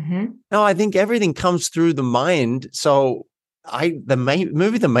 Mm-hmm. No, I think everything comes through the mind. So the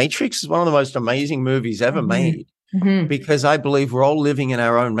movie The Matrix is one of the most amazing movies ever made because I believe we're all living in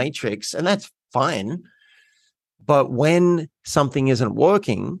our own matrix, and that's fine. But when something isn't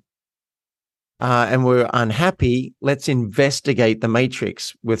working and we're unhappy, let's investigate the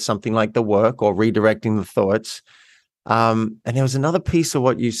matrix with something like the work or redirecting the thoughts. And there was another piece of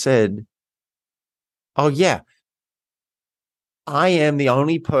what you said. Oh, yeah. I am the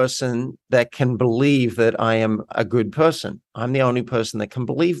only person that can believe that I am a good person. I'm the only person that can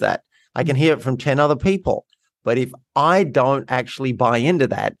believe that. I can hear it from 10 other people. But if I don't actually buy into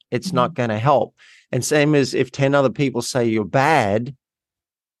that, it's not going to help. And same as if 10 other people say you're bad,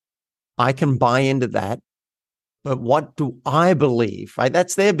 I can buy into that. But what do I believe? Right?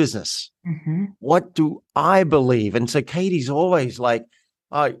 That's their business. Mm-hmm. What do I believe? And so Katie's always like,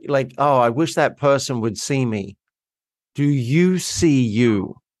 oh, I wish that person would see me. Do you see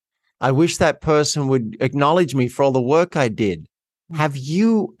you? I wish that person would acknowledge me for all the work I did. Have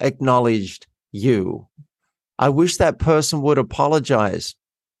you acknowledged you? I wish that person would apologize.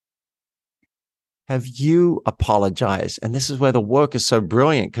 Have you apologized? And this is where the work is so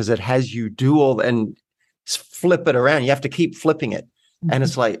brilliant because it has you do all and flip it around. You have to keep flipping it. Mm-hmm. And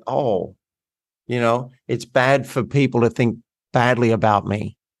it's like, oh, it's bad for people to think badly about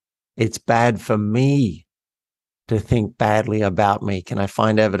me. It's bad for me to think badly about me. Can I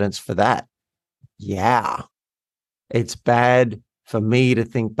find evidence for that? Yeah. It's bad for me to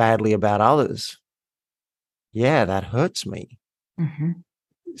think badly about others. Yeah, that hurts me. Mm-hmm.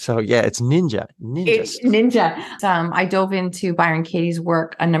 So yeah, it's ninja. I dove into Byron Katie's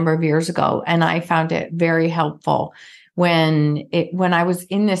work a number of years ago, and I found it very helpful when I was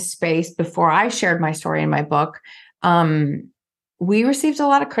in this space before I shared my story in my book. We received a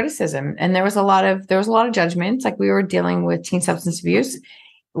lot of criticism, and there was a lot of judgment. Like, we were dealing with teen substance abuse.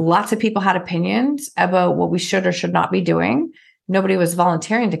 Lots of people had opinions about what we should or should not be doing. Nobody was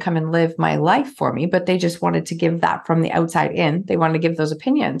volunteering to come and live my life for me, but they just wanted to give that from the outside in. They wanted to give those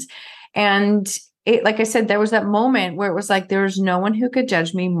opinions. And like I said, there was that moment where it was like, there's no one who could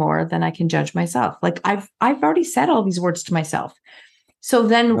judge me more than I can judge myself. Like, I've already said all these words to myself. So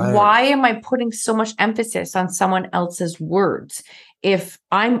then why am I putting so much emphasis on someone else's words? if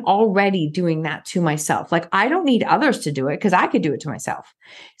I'm already doing that to myself. Like, I don't need others to do it because I could do it to myself.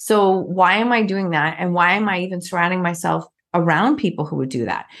 So why am I doing that? And why am I even surrounding myself around people who would do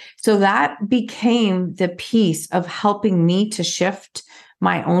that? So that became the piece of helping me to shift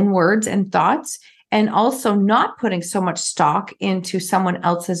my own words and thoughts, and also not putting so much stock into someone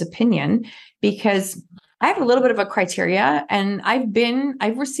else's opinion, because I have a little bit of a criteria, and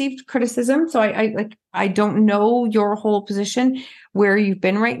I've received criticism. So I don't know your whole position where you've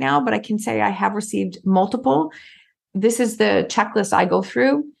been right now, but I can say I have received multiple. This is the checklist I go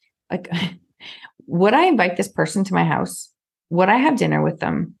through. Like, would I invite this person to my house? Would I have dinner with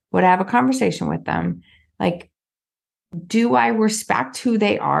them? Would I have a conversation with them? Like, do I respect who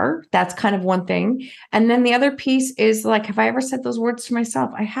they are? That's kind of one thing. And then the other piece is like, have I ever said those words to myself?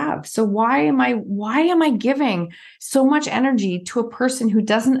 I have. So why am I giving so much energy to a person who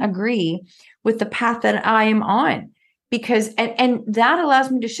doesn't agree with the path that I am on? Because, and that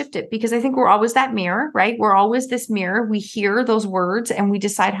allows me to shift it, because I think we're always that mirror, right? We're always this mirror. We hear those words and we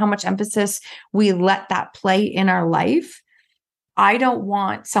decide how much emphasis we let that play in our life. I don't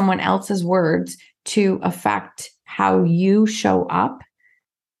want someone else's words to affect how you show up,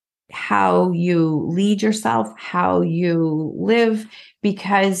 how you lead yourself, how you live,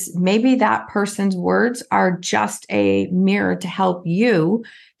 because maybe that person's words are just a mirror to help you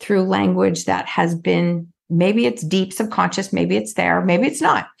through language that has been, maybe it's deep subconscious, maybe it's there, maybe it's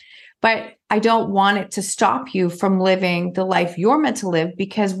not. But I don't want it to stop you from living the life you're meant to live,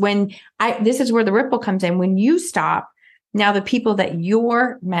 because this is where the ripple comes in. When you stop, now the people that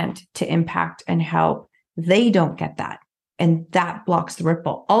you're meant to impact and help, they don't get that. And that blocks the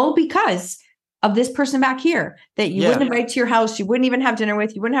ripple, all because of this person back here that you wouldn't invite to your house. You wouldn't even have dinner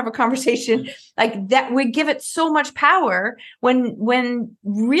with, you wouldn't have a conversation like that. We give it so much power when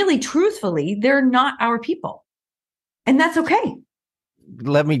really, truthfully, they're not our people. And that's okay.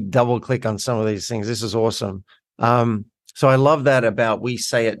 Let me double click on some of these things. This is awesome. So I love that about, we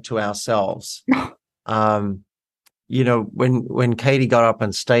say it to ourselves. When Katie got up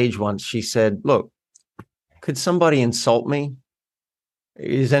on stage once, she said, look, could somebody insult me?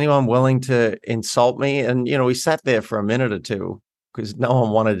 Is anyone willing to insult me? And, we sat there for a minute or two because no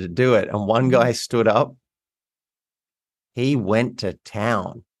one wanted to do it. And one guy stood up. He went to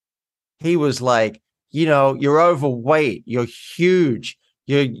town. He was like, you're overweight. You're huge.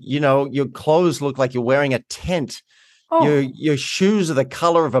 Your clothes look like you're wearing a tent. Oh. Your shoes are the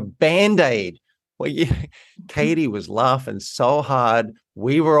color of a Band-Aid. Well, Katie was laughing so hard.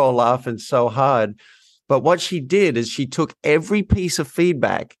 We were all laughing so hard. But what she did is she took every piece of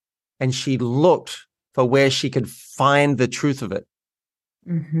feedback and she looked for where she could find the truth of it.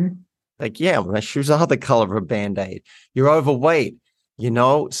 Mm-hmm. Like, my shoes are the color of a Band-Aid. You're overweight.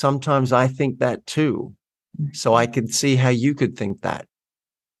 Sometimes I think that too. So I could see how you could think that.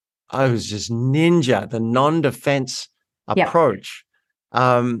 I was just ninja, the non-defense approach.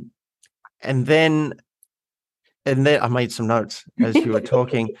 And then I made some notes as you were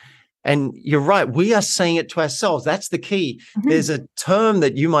talking. And you're right. We are saying it to ourselves. That's the key. Mm-hmm. There's a term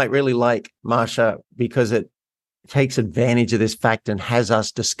that you might really like, Marsha, because it takes advantage of this fact and has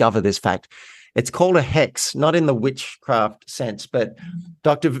us discover this fact. It's called a hex, not in the witchcraft sense, but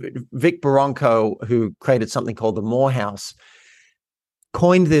Dr. Vic Baronco, who created something called the Morehouse,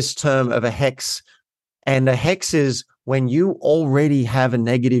 coined this term of a hex. And a hex is when you already have a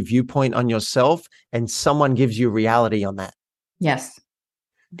negative viewpoint on yourself and someone gives you reality on that. Yes.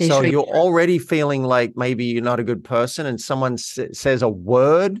 So you're already feeling like maybe you're not a good person, and someone says a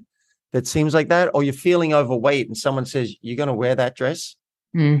word that seems like that, or you're feeling overweight and someone says, you're going to wear that dress?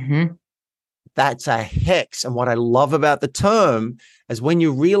 Mm-hmm. That's a hex. And what I love about the term is when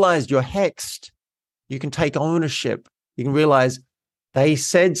you realize you're hexed, you can take ownership. You can realize they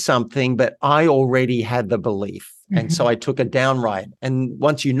said something, but I already had the belief. Mm-hmm. And so I took it downright. And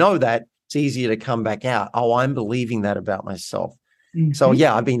once you know that, it's easier to come back out. Oh, I'm believing that about myself. Mm-hmm. So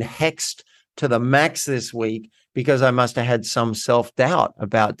I've been hexed to the max this week because I must have had some self-doubt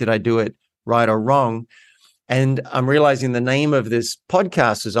about, did I do it right or wrong? And I'm realizing the name of this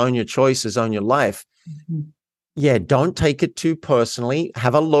podcast is Own Your Choices, Own Your Life. Mm-hmm. Don't take it too personally.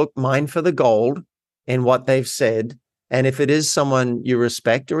 Have a look, mine for the gold in what they've said. And if it is someone you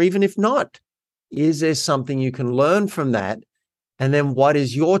respect, or even if not, is there something you can learn from that? And then what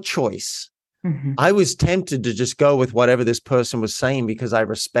is your choice? Mm-hmm. I was tempted to just go with whatever this person was saying because I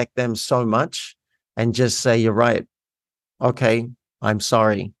respect them so much and just say, you're right. Okay, I'm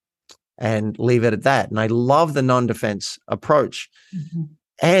sorry. And leave it at that. And I love the non-defense approach. Mm-hmm.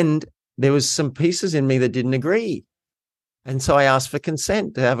 And there was some pieces in me that didn't agree. And so I asked for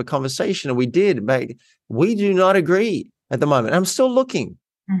consent to have a conversation, and we did. But we do not agree. at the moment. I'm still looking.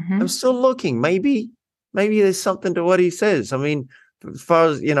 I'm still looking. Maybe there's something to what he says. I mean, as far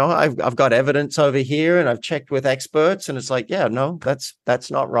as, I've got evidence over here and I've checked with experts and it's like, yeah, no, that's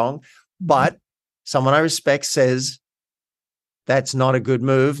not wrong. But someone I respect says that's not a good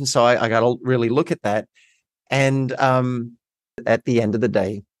move. And so I got to really look at that. And at the end of the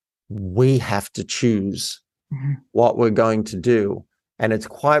day, we have to choose what we're going to do. And it's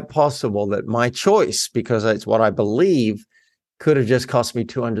quite possible that my choice, because it's what I believe, could have just cost me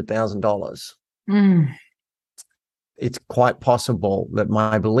 $200,000. It's quite possible that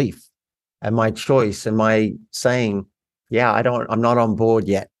my belief and my choice and my saying, yeah, I'm not on board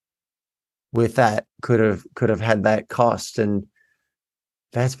yet with that, could have had that cost. And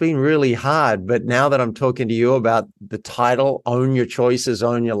that's been really hard. But now that I'm talking to you about the title, Own Your Choices,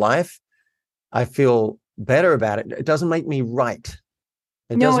 Own Your Life, I feel better about it. It doesn't make me right.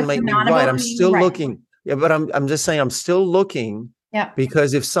 It doesn't make me right. I'm still looking. Yeah, but I'm just saying I'm still looking. Yeah.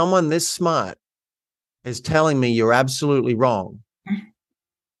 Because if someone this smart is telling me you're absolutely wrong,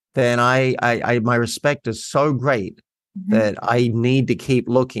 then I my respect is so great that I need to keep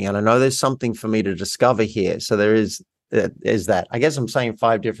looking. And I know there's something for me to discover here. So there is that. I guess I'm saying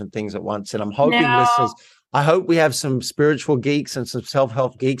 5 different things at once. And I'm hoping listeners, I hope we have some spiritual geeks and some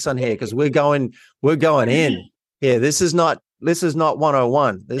self-help geeks on here, because we're going in. Yeah, this is not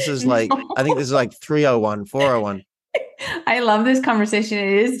 101. This is like, I think this is like 301, 401. I love this conversation.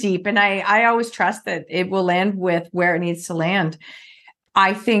 It is deep. And I always trust that it will land with where it needs to land.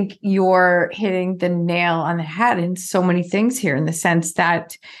 I think you're hitting the nail on the head in so many things here, in the sense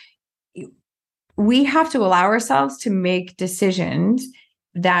that we have to allow ourselves to make decisions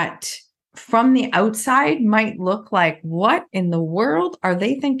that from the outside might look like, what in the world are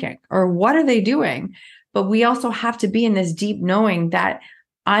they thinking? Or what are they doing? But we also have to be in this deep knowing that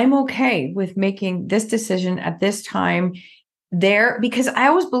I'm okay with making this decision at this time there, because I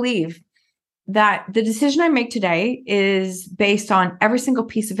always believe that the decision I make today is based on every single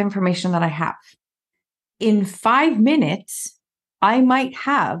piece of information that I have. In 5 minutes, I might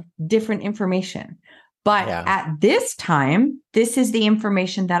have different information, but at this time, this is the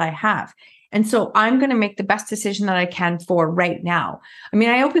information that I have. And so I'm going to make the best decision that I can for right now. I mean,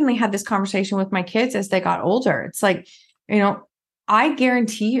 I openly had this conversation with my kids as they got older. It's like, I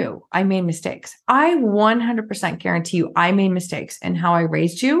guarantee you I made mistakes. I 100% guarantee you I made mistakes in how I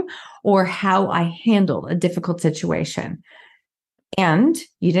raised you or how I handled a difficult situation. And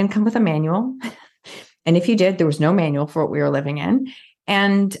you didn't come with a manual. And if you did, there was no manual for what we were living in.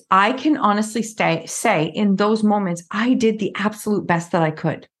 And I can honestly say in those moments, I did the absolute best that I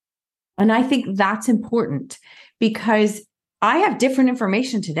could. And I think that's important, because I have different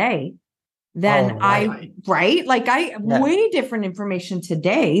information today than right? Like way different information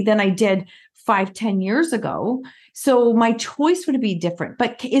today than I did 5-10 years ago. So my choice would be different.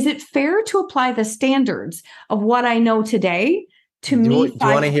 But is it fair to apply the standards of what I know today to me? Do you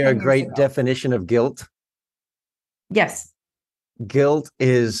want to hear a great definition of guilt? Yes. Guilt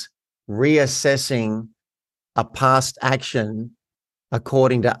is reassessing a past action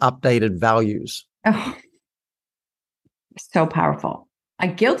according to updated values. Oh, so powerful.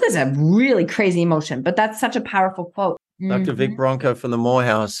 Guilt is a really crazy emotion, but that's such a powerful quote. Dr. Vic Bronco from the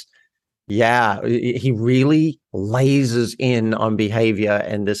Morehouse. Yeah, he really lasers in on behavior,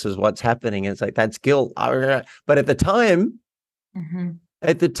 and this is what's happening. It's like, that's guilt. But at the time,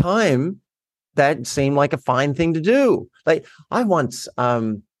 that seemed like a fine thing to do. Like I once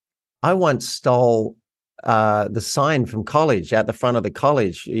stole the sign from college, at the front of the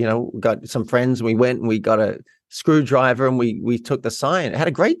college. Got some friends. We went and we got a screwdriver and we took the sign. Had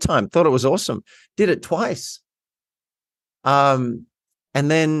a great time. Thought it was awesome. Did it twice. And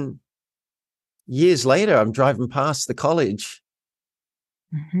then years later, I'm driving past the college.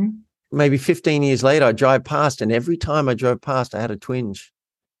 Maybe 15 years later, I drive past, and every time I drove past, I had a twinge.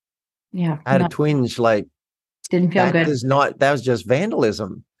 Yeah. I had a twinge, like, didn't feel good. That was just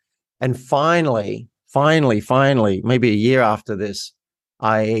vandalism. And finally, maybe a year after this,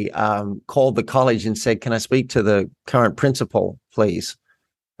 I called the college and said, "Can I speak to the current principal, please?"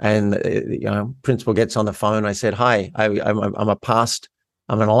 And principal gets on the phone. I said, "Hi, I'm an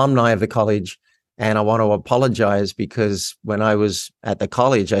alumni of the college, and I want to apologize because when I was at the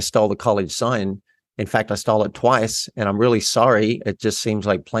college, I stole the college sign. In fact, I stole it twice, and I'm really sorry. It just seems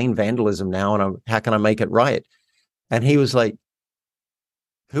like plain vandalism now, and how can I make it right?" And he was like,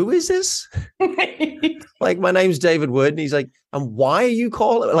 "Who is this?" Like, "My name's David Wood." And he's like, "And why are you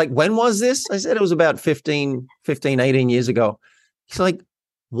calling? Like, when was this?" I said, "It was about 18 years ago." He's like,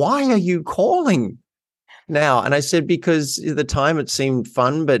 "Why are you calling?" now? And I said, because at the time it seemed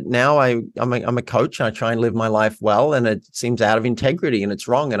fun, but now I'm a coach and I try and live my life well, and it seems out of integrity and it's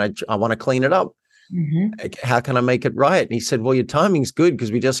wrong, and I want to clean it up. How can I make it right? And he said, well, your timing's good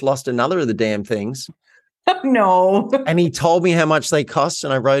because we just lost another of the damn things. Oh, no. And he told me how much they cost,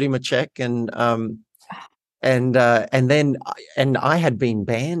 and I wrote him a check, and I had been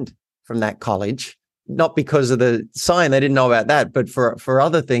banned from that college, not because of the sign, they didn't know about that, but for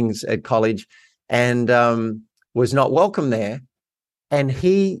other things at college, and was not welcome there. And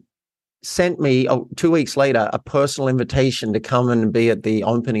he sent me 2 weeks later a personal invitation to come and be at the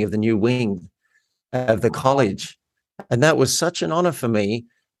opening of the new wing of the college. And that was such an honor for me.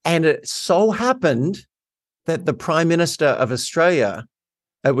 And it so happened that the Prime Minister of Australia,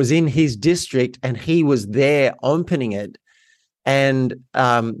 it was in his district, and he was there opening it. And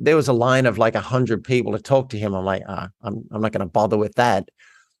there was a line of like 100 people to talk to him. I'm like, I'm not going to bother with that.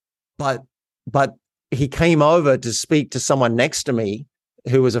 But he came over to speak to someone next to me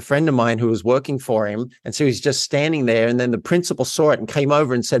who was a friend of mine who was working for him. And so he's just standing there. And then the principal saw it and came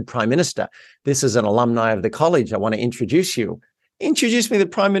over and said, Prime Minister, this is an alumni of the college. I want to introduce you. Introduced me to the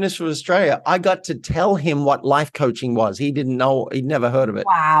Prime Minister of Australia. I got to tell him what life coaching was. He didn't know, he'd never heard of it.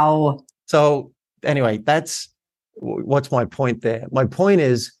 Wow. So anyway, what's my point there? My point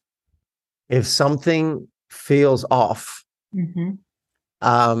is, if something feels off,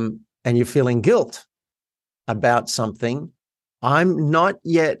 and you're feeling guilt about something, I'm not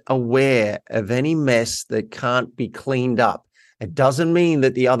yet aware of any mess that can't be cleaned up. It doesn't mean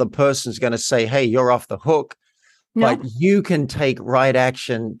that the other person's going to say, hey, you're off the hook. No. But you can take right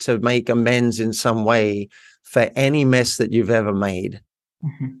action to make amends in some way for any mess that you've ever made.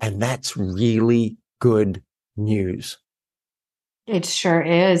 And that's really good news. It sure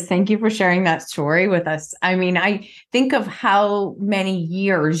is. Thank you for sharing that story with us. I mean, I think of how many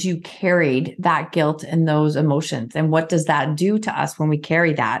years you carried that guilt and those emotions, and what does that do to us when we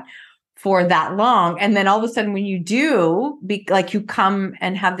carry that for that long? And then all of a sudden, when you do, like you come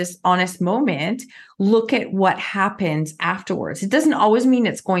and have this honest moment, look at what happens afterwards. It doesn't always mean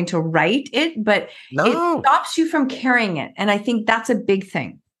it's going to right it, but it stops you from carrying it. And I think that's a big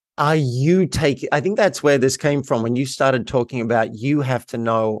thing. I think that's where this came from when you started talking about you have to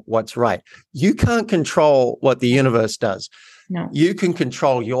know what's right. You can't control what the universe does. No. You can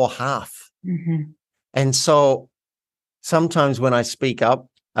control your half. And so sometimes when I speak up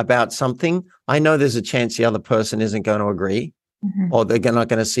about something, I know there's a chance the other person isn't going to agree, or they're not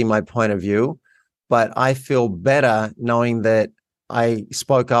going to see my point of view. But I feel better knowing that I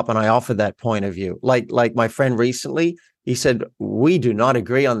spoke up and I offered that point of view. Like my friend recently, he said, we do not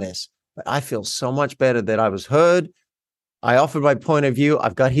agree on this, but I feel so much better that I was heard. I offered my point of view.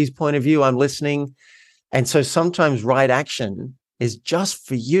 I've got his point of view. I'm listening. And so sometimes right action is just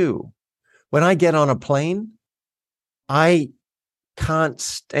for you. When I get on a plane, I can't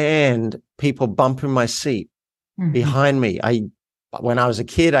stand people bumping my seat behind me. When I was a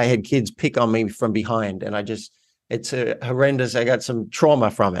kid, I had kids pick on me from behind, and it's horrendous. I got some trauma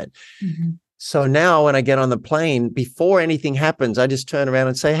from it. So now when I get on the plane, before anything happens, I just turn around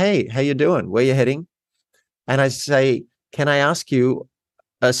and say, hey, how you doing? Where you heading? And I say, can I ask you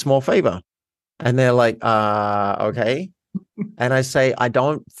a small favor? And they're like, okay. And I say, I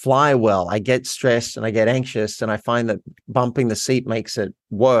don't fly well. I get stressed and I get anxious, and I find that bumping the seat makes it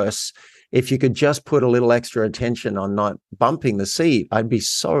worse. If you could just put a little extra attention on not bumping the seat, I'd be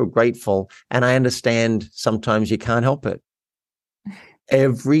so grateful. And I understand sometimes you can't help it.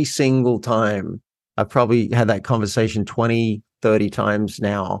 Every single time, I've probably had that conversation 20, 30 times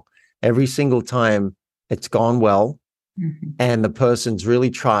now. Every single time it's gone well, and the person's really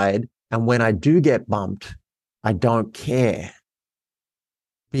tried. And when I do get bumped, I don't care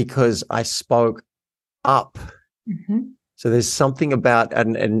because I spoke up. So there's something about,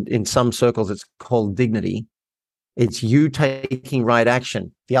 and in some circles, it's called dignity. It's you taking right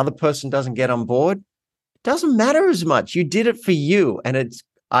action. The other person doesn't get on board. Doesn't matter as much. You did it for you. And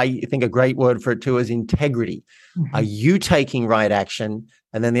I think a great word for it too is integrity. Are you taking right action?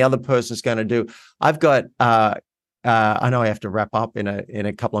 And then the other person's going to do. I've got, I know I have to wrap up in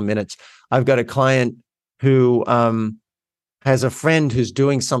a couple of minutes. I've got a client who has a friend who's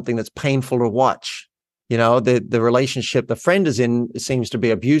doing something that's painful to watch. You know, the relationship the friend is in seems to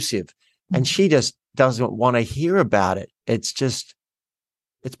be abusive, and she just doesn't want to hear about it. It's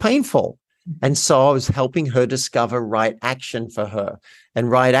painful. And so I was helping her discover right action for her.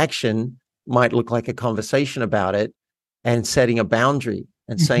 And right action might look like a conversation about it and setting a boundary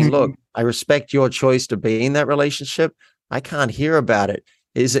and saying, look, I respect your choice to be in that relationship. I can't hear about it.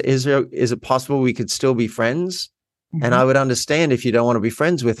 Is it possible we could still be friends? And I would understand if you don't want to be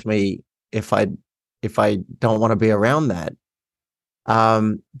friends with me if I if I don't want to be around that,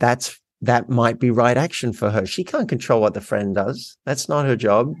 that might be right action for her. She can't control what the friend does. That's not her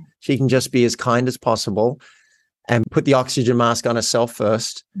job. She can just be as kind as possible and put the oxygen mask on herself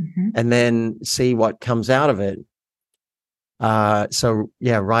first, and then see what comes out of it. So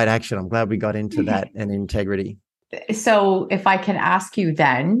yeah, right action. I'm glad we got into that, and integrity. So if I can ask you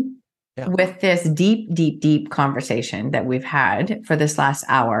then, with this deep conversation that we've had for this last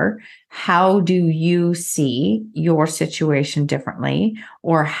hour, how do you see your situation differently,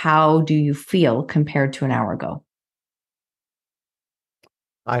 or how do you feel compared to an hour ago?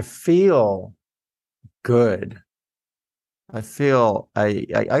 I feel good. I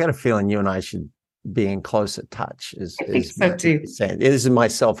got a feeling you and I should be in closer touch. I think so too. It is in my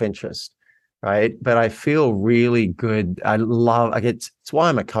self-interest, right? But I feel really good. It's why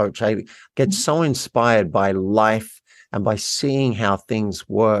I'm a coach. I get so inspired by life and by seeing how things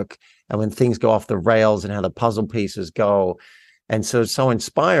work and when things go off the rails and how the puzzle pieces go. And so it's so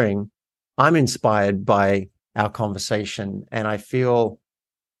inspiring. I'm inspired by our conversation, and I feel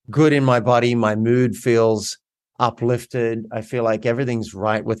good in my body. My mood feels uplifted. I feel like everything's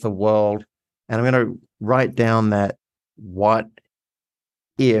right with the world. And I'm going to write down that what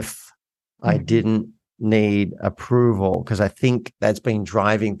if I didn't need approval, because I think that's been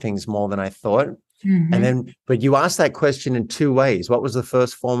driving things more than I thought. And then, but you asked that question in two ways. What was the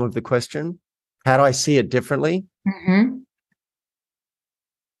first form of the question? How do I see it differently?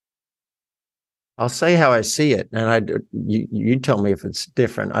 I'll say how I see it, and you tell me if it's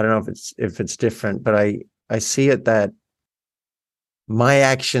different. I don't know if it's different, but I see it that my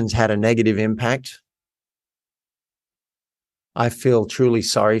actions had a negative impact. I feel truly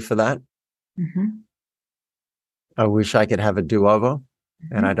sorry for that. I wish I could have a do-over,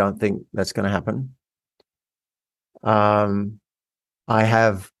 and I don't think that's going to happen. I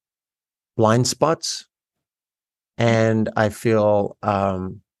have blind spots, and I feel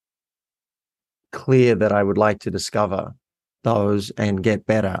clear that I would like to discover those and get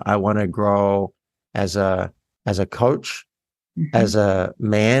better. I want to grow as a coach, as a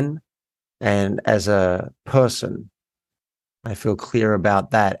man, and as a person. I feel clear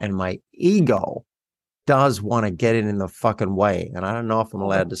about that. And my ego does want to get in the fucking way. And I don't know if I'm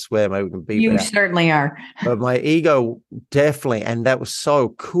allowed to swear. Maybe we can beep it out. You certainly are. But my ego definitely, and that was so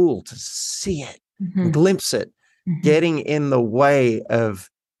cool to see it, glimpse it, getting in the way of,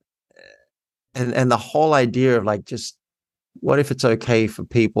 and the whole idea of like, just what if it's okay for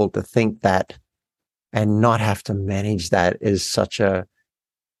people to think that and not have to manage that is such a,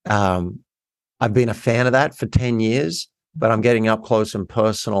 I've been a fan of that for 10 years, but I'm getting up close and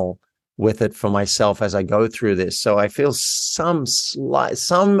personal with it for myself as I go through this. So I feel some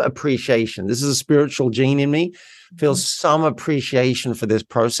appreciation. This is a spiritual gene in me. Feel some appreciation for this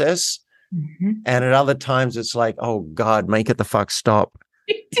process. And at other times it's like, oh God, make it the fuck stop.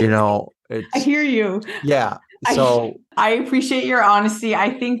 You know, I hear you. Yeah. So I appreciate your honesty.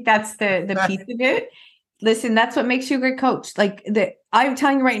 I think that's the piece of it. Listen, that's what makes you a great coach. Like I'm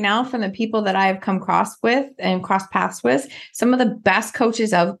telling you right now, from the people that I have come cross with and cross paths with, some of the best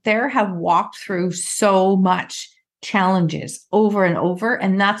coaches out there have walked through so much challenges over and over.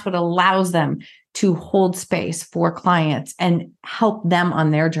 And that's what allows them to hold space for clients and help them on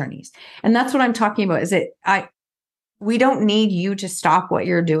their journeys. And that's what I'm talking about, is we don't need you to stop what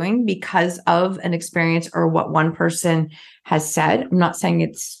you're doing because of an experience or what one person has said. I'm not saying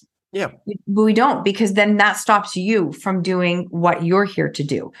it's, but we don't, because then that stops you from doing what you're here to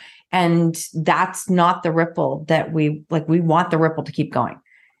do. And that's not the ripple that we want the ripple to keep going.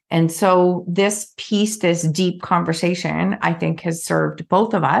 And so this piece, this deep conversation, I think has served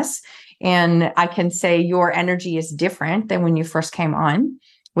both of us. And I can say your energy is different than when you first came on,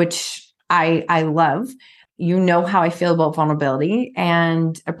 which I love. You know how I feel about vulnerability,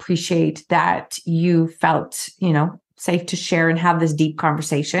 and appreciate that you felt, safe to share and have this deep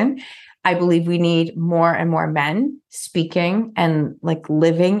conversation. I believe we need more and more men speaking and like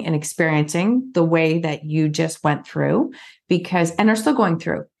living and experiencing the way that you just went through, and are still going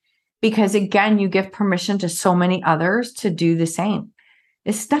through, because again, you give permission to so many others to do the same.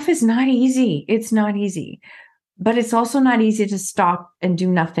 This stuff is not easy. It's not easy. But it's also not easy to stop and do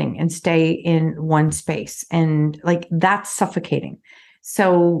nothing and stay in one space. And like, that's suffocating.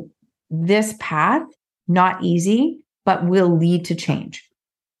 So this path, not easy, but will lead to change.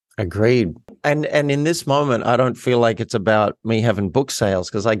 Agreed. And in this moment, I don't feel like it's about me having book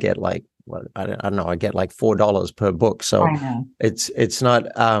sales, because I get like, I don't know, I get like $4 per book. So it's not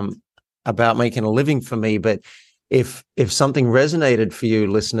about making a living for me. But if something resonated for you,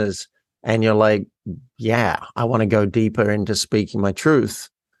 listeners, and you're like, yeah, I want to go deeper into speaking my truth,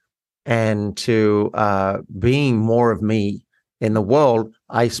 and to being more of me in the world.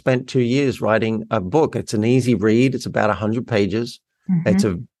 I spent 2 years writing a book. It's an easy read. It's about 100 pages. It's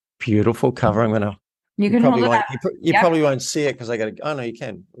a beautiful cover. You can hold it up. You probably won't see it because I got to. Oh no, you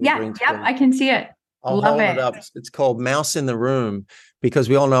can. Yeah, I can see it. I'll hold it up. It's called Mouse in the Room, because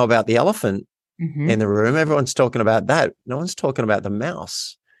we all know about the elephant in the room. Everyone's talking about that. No one's talking about the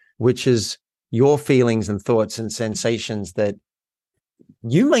mouse, which is your feelings and thoughts and sensations that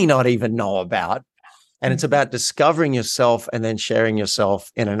you may not even know about. And it's about discovering yourself and then sharing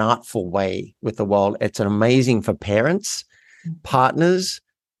yourself in an artful way with the world. It's amazing for parents, partners,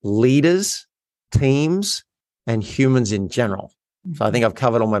 leaders, teams, and humans in general. So I think I've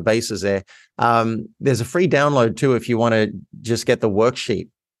covered all my bases there. There's a free download too if you want to just get the worksheet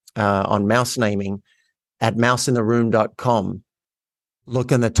on mouse naming at mouseintheroom.com.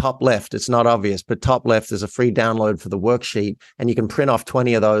 Look in the top left. It's not obvious, but top left, there's a free download for the worksheet, and you can print off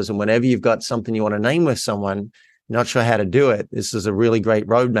 20 of those. And whenever you've got something you want to name with someone, not sure how to do it, this is a really great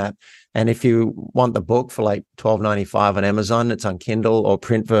roadmap. And if you want the book for like $12.95 on Amazon, it's on Kindle or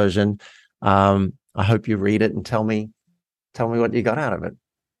print version. I hope you read it and tell me what you got out of it.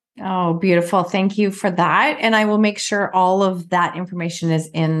 Oh, beautiful. Thank you for that. And I will make sure all of that information is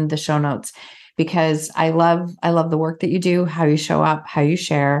in the show notes, because I love the work that you do, how you show up, how you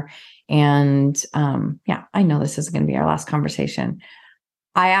share. And I know this isn't going to be our last conversation.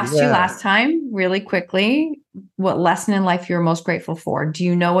 I asked you last time really quickly what lesson in life you're most grateful for. Do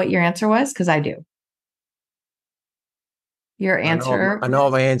you know what your answer was? Because I do. Your answer. I know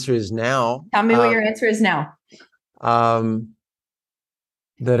what my answer is now. Tell me what your answer is now. That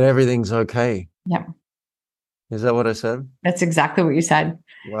everything's okay. Yep. Is that what I said? That's exactly what you said.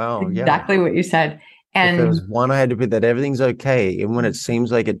 Wow. Exactly what you said. And if there was one I had to put, that everything's okay. And when it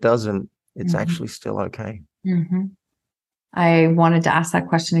seems like it doesn't, it's actually still okay. I wanted to ask that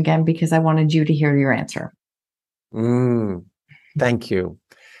question again because I wanted you to hear your answer. Thank you.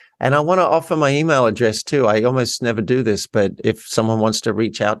 And I want to offer my email address too. I almost never do this, but if someone wants to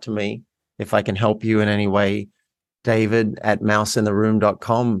reach out to me, if I can help you in any way, David at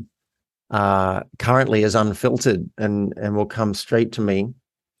mouseintheroom.com currently is unfiltered and will come straight to me.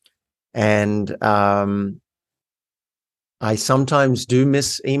 And I sometimes do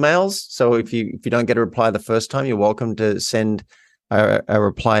miss emails. So if you don't get a reply the first time, you're welcome to send a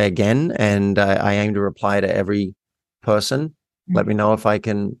reply again. And I aim to reply to every person. Let me know if I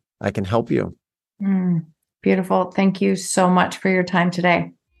can help you. Beautiful. Thank you so much for your time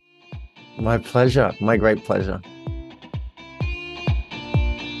today. My pleasure. My great pleasure.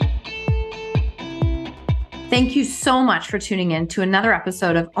 Thank you so much for tuning in to another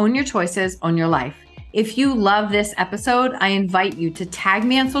episode of Own Your Choices, Own Your Life. If you love this episode, I invite you to tag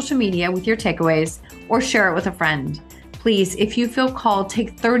me on social media with your takeaways or share it with a friend. Please, if you feel called,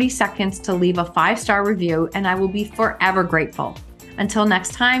 take 30 seconds to leave a 5-star review, and I will be forever grateful. Until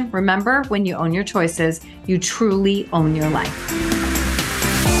next time, remember, when you own your choices, you truly own your life.